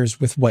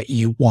players with what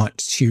you want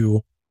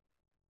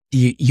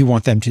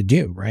them to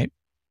do, right?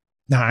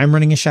 Now I'm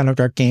running a Shadow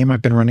Dark game.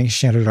 I've been running a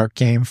Shadow Dark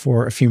game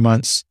for a few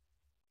months,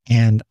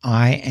 and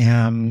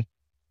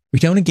we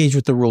don't engage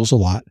with the rules a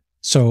lot.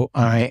 So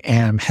I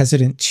am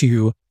hesitant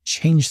to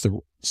change the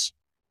rules.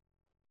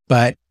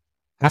 But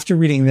after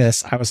reading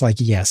this, I was like,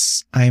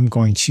 yes, I'm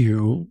going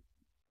to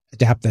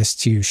adapt this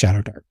to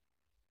Shadow Dark.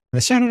 The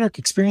Shadow Dark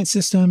experience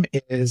system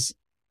is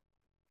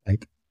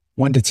like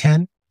 1 to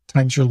 10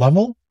 times your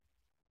level.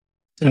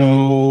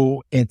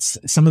 So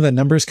some of the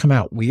numbers come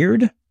out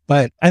weird,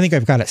 but I think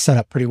I've got it set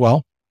up pretty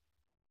well.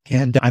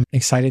 And I'm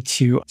excited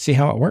to see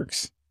how it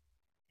works.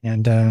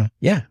 And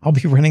I'll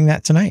be running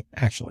that tonight,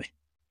 actually.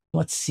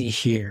 Let's see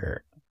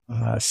here.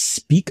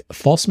 Speak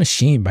False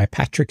Machine by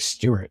Patrick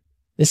Stewart.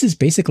 This is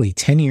basically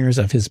 10 years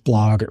of his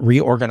blog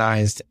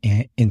reorganized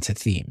into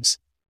themes.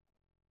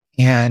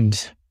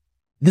 And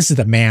this is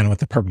the man with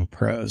the purple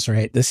prose,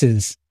 right? This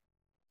is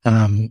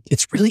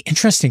It's really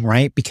interesting,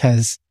 right?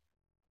 Because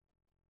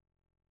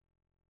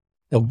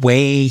the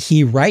way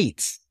he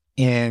writes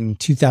in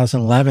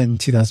 2011,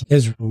 2000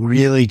 is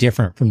really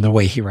different from the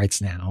way he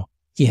writes now.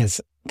 He has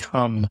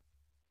come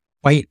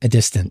quite a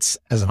distance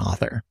as an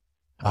author.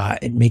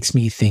 It makes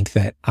me think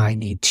that I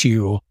need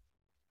to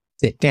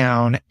sit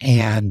down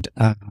and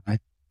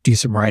do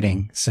some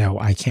writing so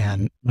I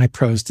can my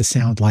prose to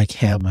sound like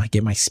him. I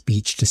get my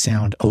speech to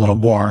sound a little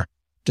more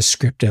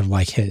descriptive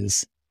like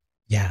his.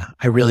 Yeah,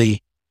 I'm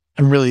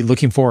really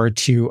looking forward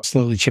to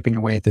slowly chipping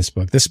away at this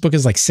book. This book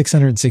is like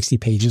 660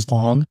 pages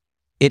long.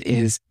 It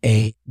is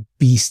a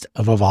beast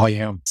of a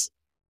volume,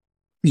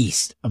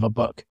 beast of a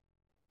book.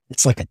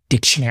 It's like a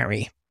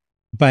dictionary,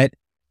 but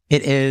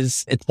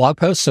it's blog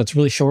post. So it's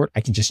really short.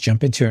 I can just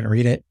jump into it and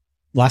read it.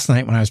 Last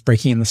night when I was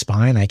breaking in the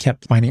spine, I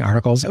kept finding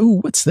articles. Oh,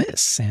 what's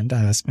this? And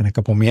I spent a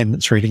couple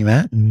minutes reading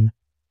that and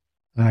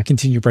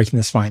continued breaking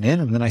the spine in.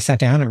 And then I sat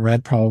down and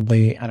read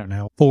probably,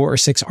 4 or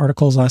 6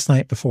 articles last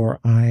night before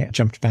I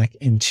jumped back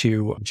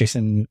into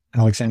Jason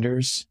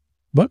Alexander's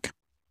book.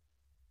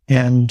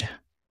 And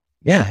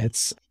yeah,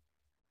 it's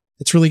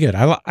really good.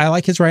 I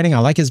like his writing. I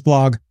like his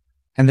blog.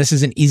 And this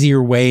is an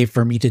easier way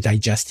for me to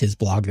digest his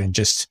blog than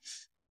just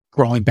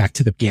scrolling back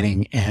to the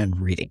beginning and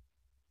reading.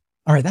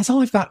 All right, that's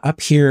all I've got up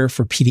here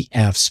for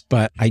PDFs,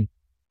 but I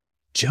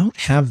don't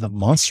have the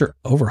Monster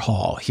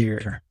Overhaul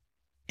here.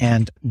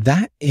 And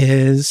that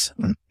is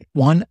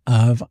one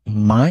of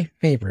my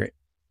favorite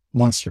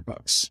monster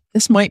books.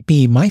 This might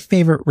be my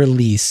favorite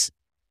release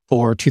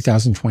for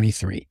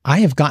 2023. I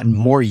have gotten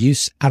more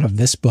use out of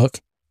this book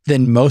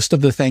than most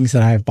of the things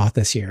that I have bought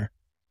this year.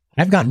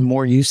 I've gotten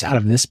more use out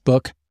of this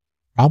book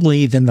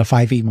probably than the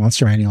 5e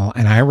Monster Manual,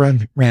 and I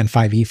ran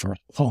 5e for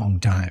a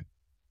long time.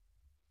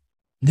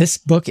 This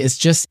book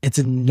is it's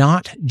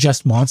not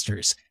just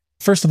monsters.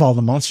 First of all,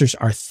 the monsters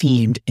are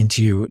themed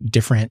into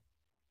different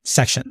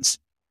sections.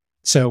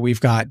 So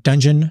we've got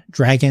Dungeon,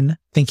 Dragon,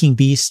 Thinking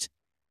Beast,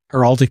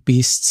 Heraldic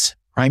Beasts,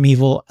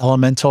 Primeval,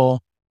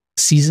 Elemental,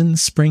 Season,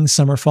 Spring,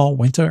 Summer, Fall,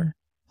 Winter,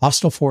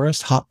 Hostile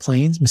Forest, Hot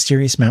Plains,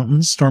 Mysterious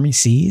Mountains, Stormy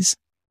Seas.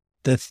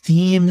 The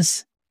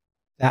themes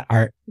that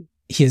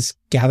he has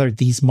gathered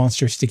these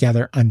monsters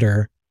together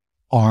under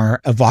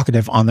are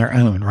evocative on their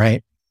own,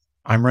 right?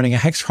 I'm running a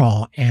hex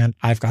crawl and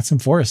I've got some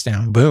forests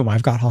down. Boom,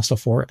 I've got hostile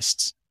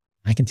forests.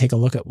 I can take a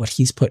look at what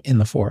he's put in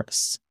the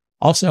forests.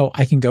 Also,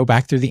 I can go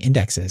back through the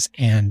indexes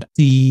and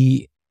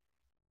the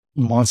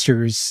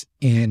monsters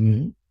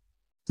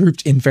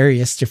grouped in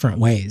various different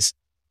ways.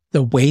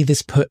 The way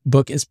this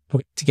book is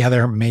put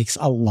together makes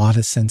a lot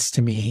of sense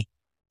to me.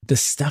 The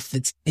stuff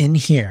that's in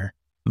here,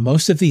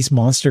 most of these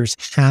monsters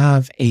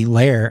have a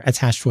layer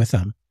attached with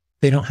them.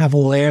 They don't have a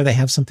layer, they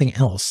have something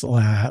else.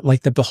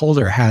 Like the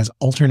Beholder has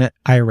alternate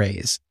eye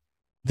rays.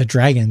 The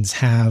dragons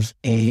have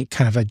a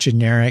kind of a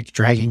generic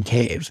dragon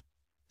cave.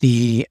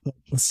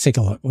 Let's take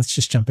a look. Let's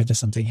just jump into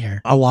something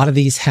here. A lot of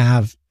these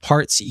have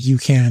parts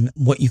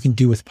what you can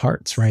do with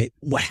parts, right?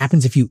 What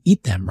happens if you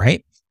eat them,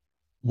 right?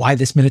 Why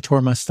this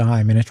Minotaur must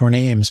die, Minotaur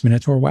names,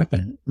 Minotaur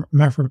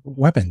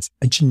weapons,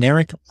 a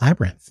generic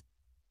labyrinth,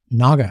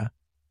 Naga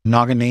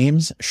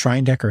names,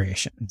 shrine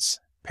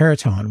decorations,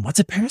 Periton. What's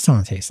a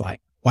Periton taste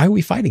like? Why are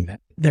we fighting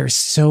that? There's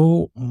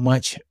so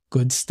much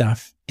good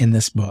stuff in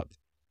this book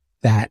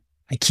that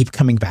I keep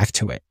coming back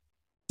to it.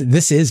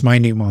 This is my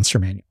new monster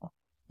manual.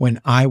 When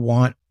I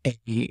want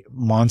a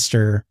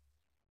monster,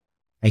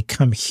 I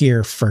come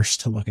here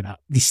first to look it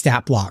up. The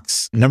stat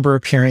blocks, number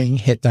appearing,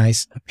 hit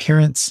dice,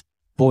 appearance,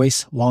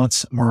 voice,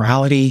 wants,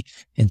 morality,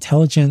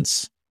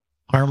 intelligence,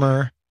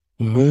 armor,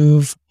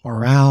 move,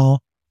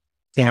 morale,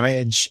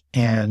 damage,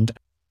 and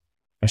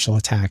special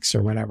attacks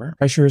or whatever.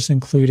 Treasures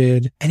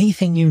included.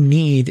 Anything you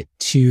need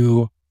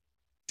to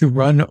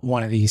run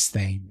one of these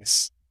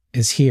things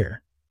is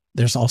here.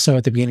 There's also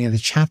at the beginning of the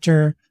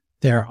chapter,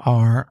 there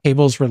are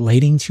tables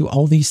relating to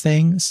all these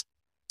things.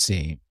 Let's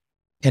see.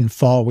 In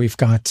fall, we've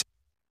got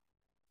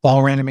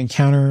fall random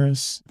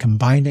encounters,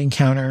 combined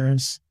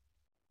encounters,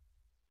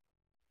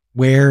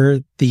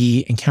 where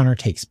the encounter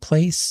takes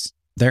place.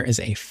 There is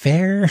a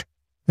fair,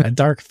 a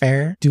dark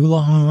fair,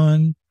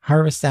 Doulahan,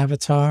 Harvest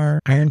Avatar,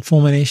 Iron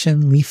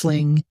Fulmination,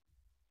 Leafling.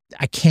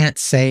 I can't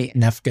say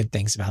enough good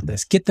things about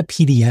this. Get the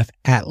PDF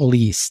at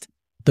least.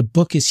 The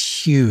book is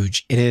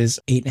huge. It is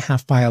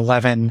 8.5 by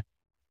 11,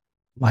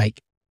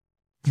 like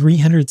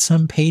 300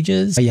 some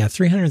pages. Yeah,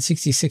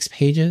 366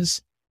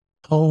 pages.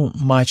 So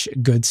much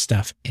good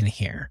stuff in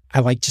here. I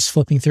like just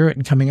flipping through it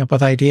and coming up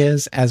with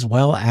ideas, as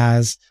well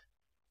as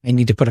I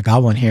need to put a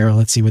goblin here.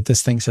 Let's see what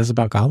this thing says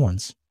about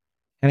goblins.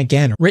 And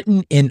again,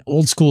 written in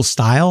old school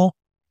style.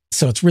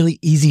 So it's really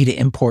easy to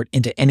import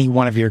into any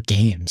one of your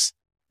games.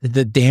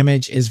 The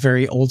damage is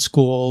very old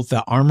school.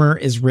 The armor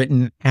is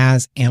written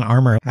as an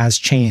armor, as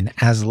chain,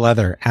 as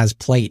leather, as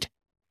plate.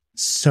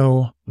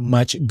 So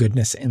much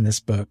goodness in this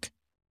book.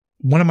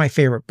 One of my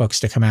favorite books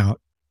to come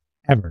out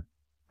ever,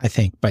 I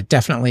think, but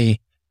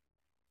definitely,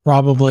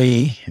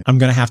 probably, I'm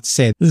going to have to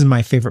say this is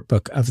my favorite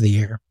book of the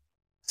year.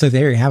 So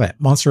there you have it.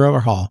 Monster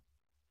Overhaul,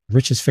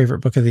 Rich's favorite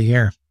book of the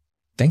year.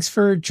 thanks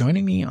for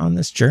joining me on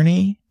this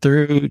journey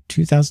through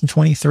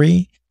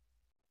 2023.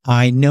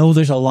 I know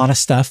there's a lot of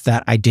stuff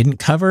that I didn't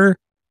cover.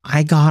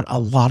 I got a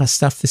lot of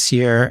stuff this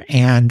year,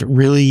 and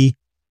really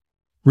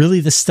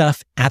the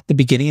stuff at the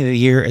beginning of the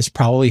year is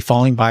probably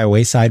falling by a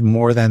wayside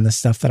more than the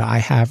stuff that I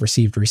have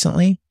received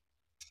recently.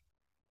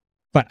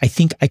 But I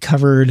think I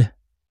covered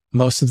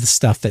most of the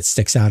stuff that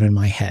sticks out in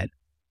my head.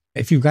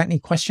 If you've got any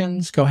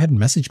questions, go ahead and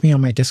message me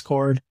on my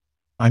Discord.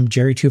 I'm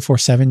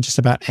Jerry247 just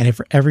about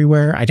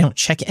everywhere. I don't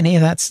check any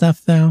of that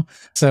stuff though.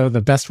 So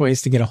the best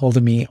ways to get a hold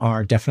of me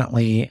are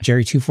definitely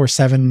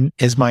Jerry247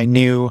 is my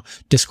new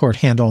Discord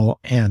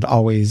handle, and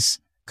always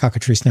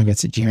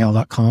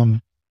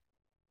cockatricenuggets@gmail.com.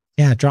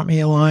 Yeah, drop me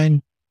a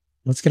line.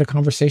 Let's get a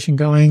conversation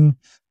going.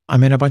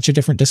 I'm in a bunch of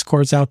different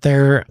Discords out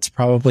there. It's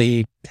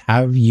probably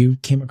how you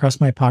came across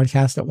my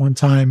podcast at one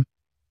time.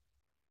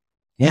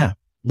 Yeah,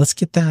 let's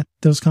get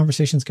those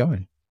conversations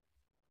going.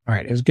 All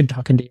right, it was good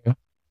talking to you.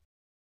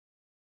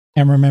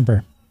 And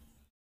remember,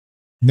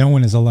 no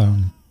one is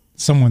alone.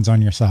 Someone's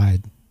on your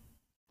side.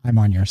 I'm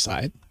on your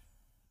side.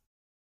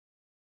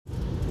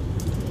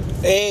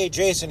 Hey,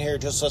 Jason here.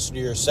 Just listened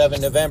to your 7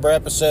 November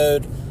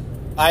episode.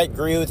 I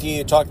agree with you.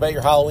 You talked about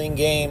your Halloween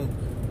game,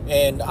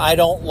 and I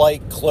don't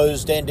like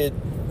closed-ended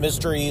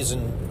mysteries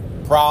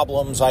and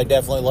problems. I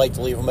definitely like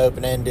to leave them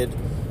open-ended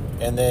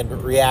and then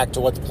react to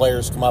what the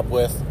players come up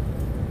with.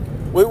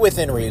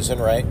 Within reason,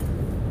 right?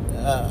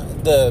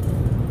 The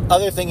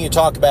other thing you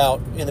talk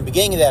about in the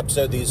beginning of the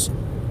episode, these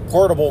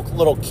portable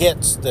little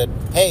kits that,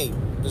 hey,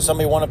 does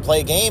somebody want to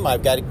play a game?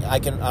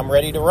 I'm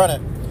ready to run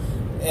it.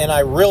 And I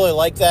really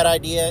like that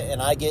idea, and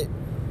I get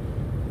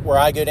where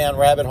I go down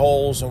rabbit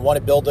holes and want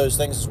to build those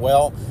things as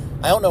well.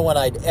 I don't know when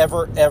I'd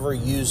ever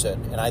use it,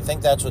 and I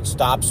think that's what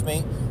stops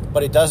me.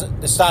 But it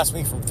stops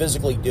me from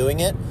physically doing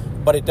it,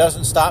 but it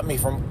doesn't stop me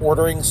from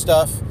ordering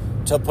stuff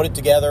to put it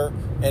together,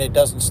 and it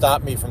doesn't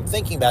stop me from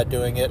thinking about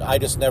doing it. I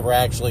just never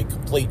actually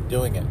complete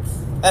doing it.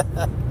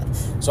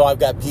 So I've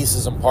got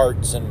pieces and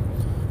parts and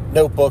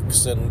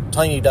notebooks and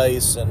tiny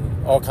dice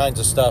and all kinds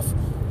of stuff,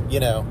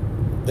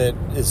 that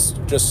is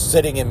just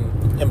sitting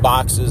in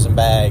boxes and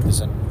bags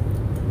and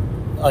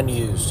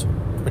unused,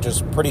 which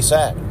is pretty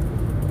sad.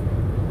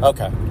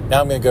 Okay,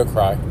 now I'm going to go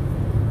cry.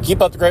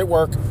 Keep up the great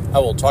work. I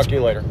will talk to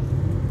you later.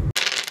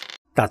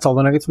 That's all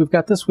the nuggets we've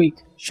got this week.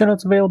 Show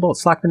notes available at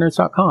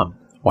slackthenerds.com.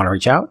 Want to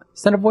reach out?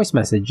 Send a voice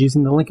message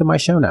using the link in my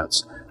show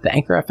notes, the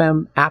Anchor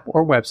FM app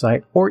or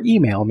website, or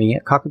email me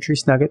at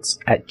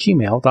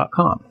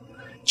cockatricenuggets@gmail.com.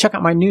 Check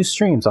out my new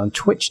streams on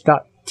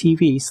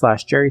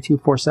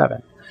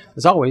twitch.tv/Jerry247.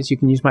 As always, you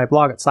can use my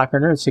blog at Slacker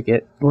Nerds to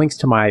get links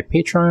to my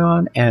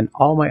Patreon and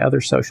all my other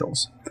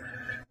socials.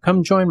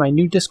 Come join my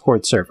new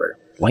Discord server.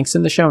 Links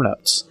in the show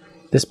notes.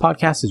 This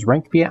podcast is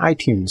ranked via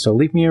iTunes, so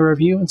leave me a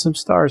review and some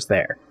stars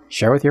there.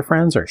 Share with your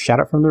friends or shout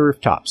it from the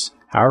rooftops.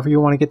 However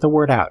you want to get the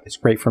word out is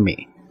great for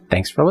me.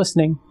 Thanks for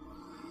listening.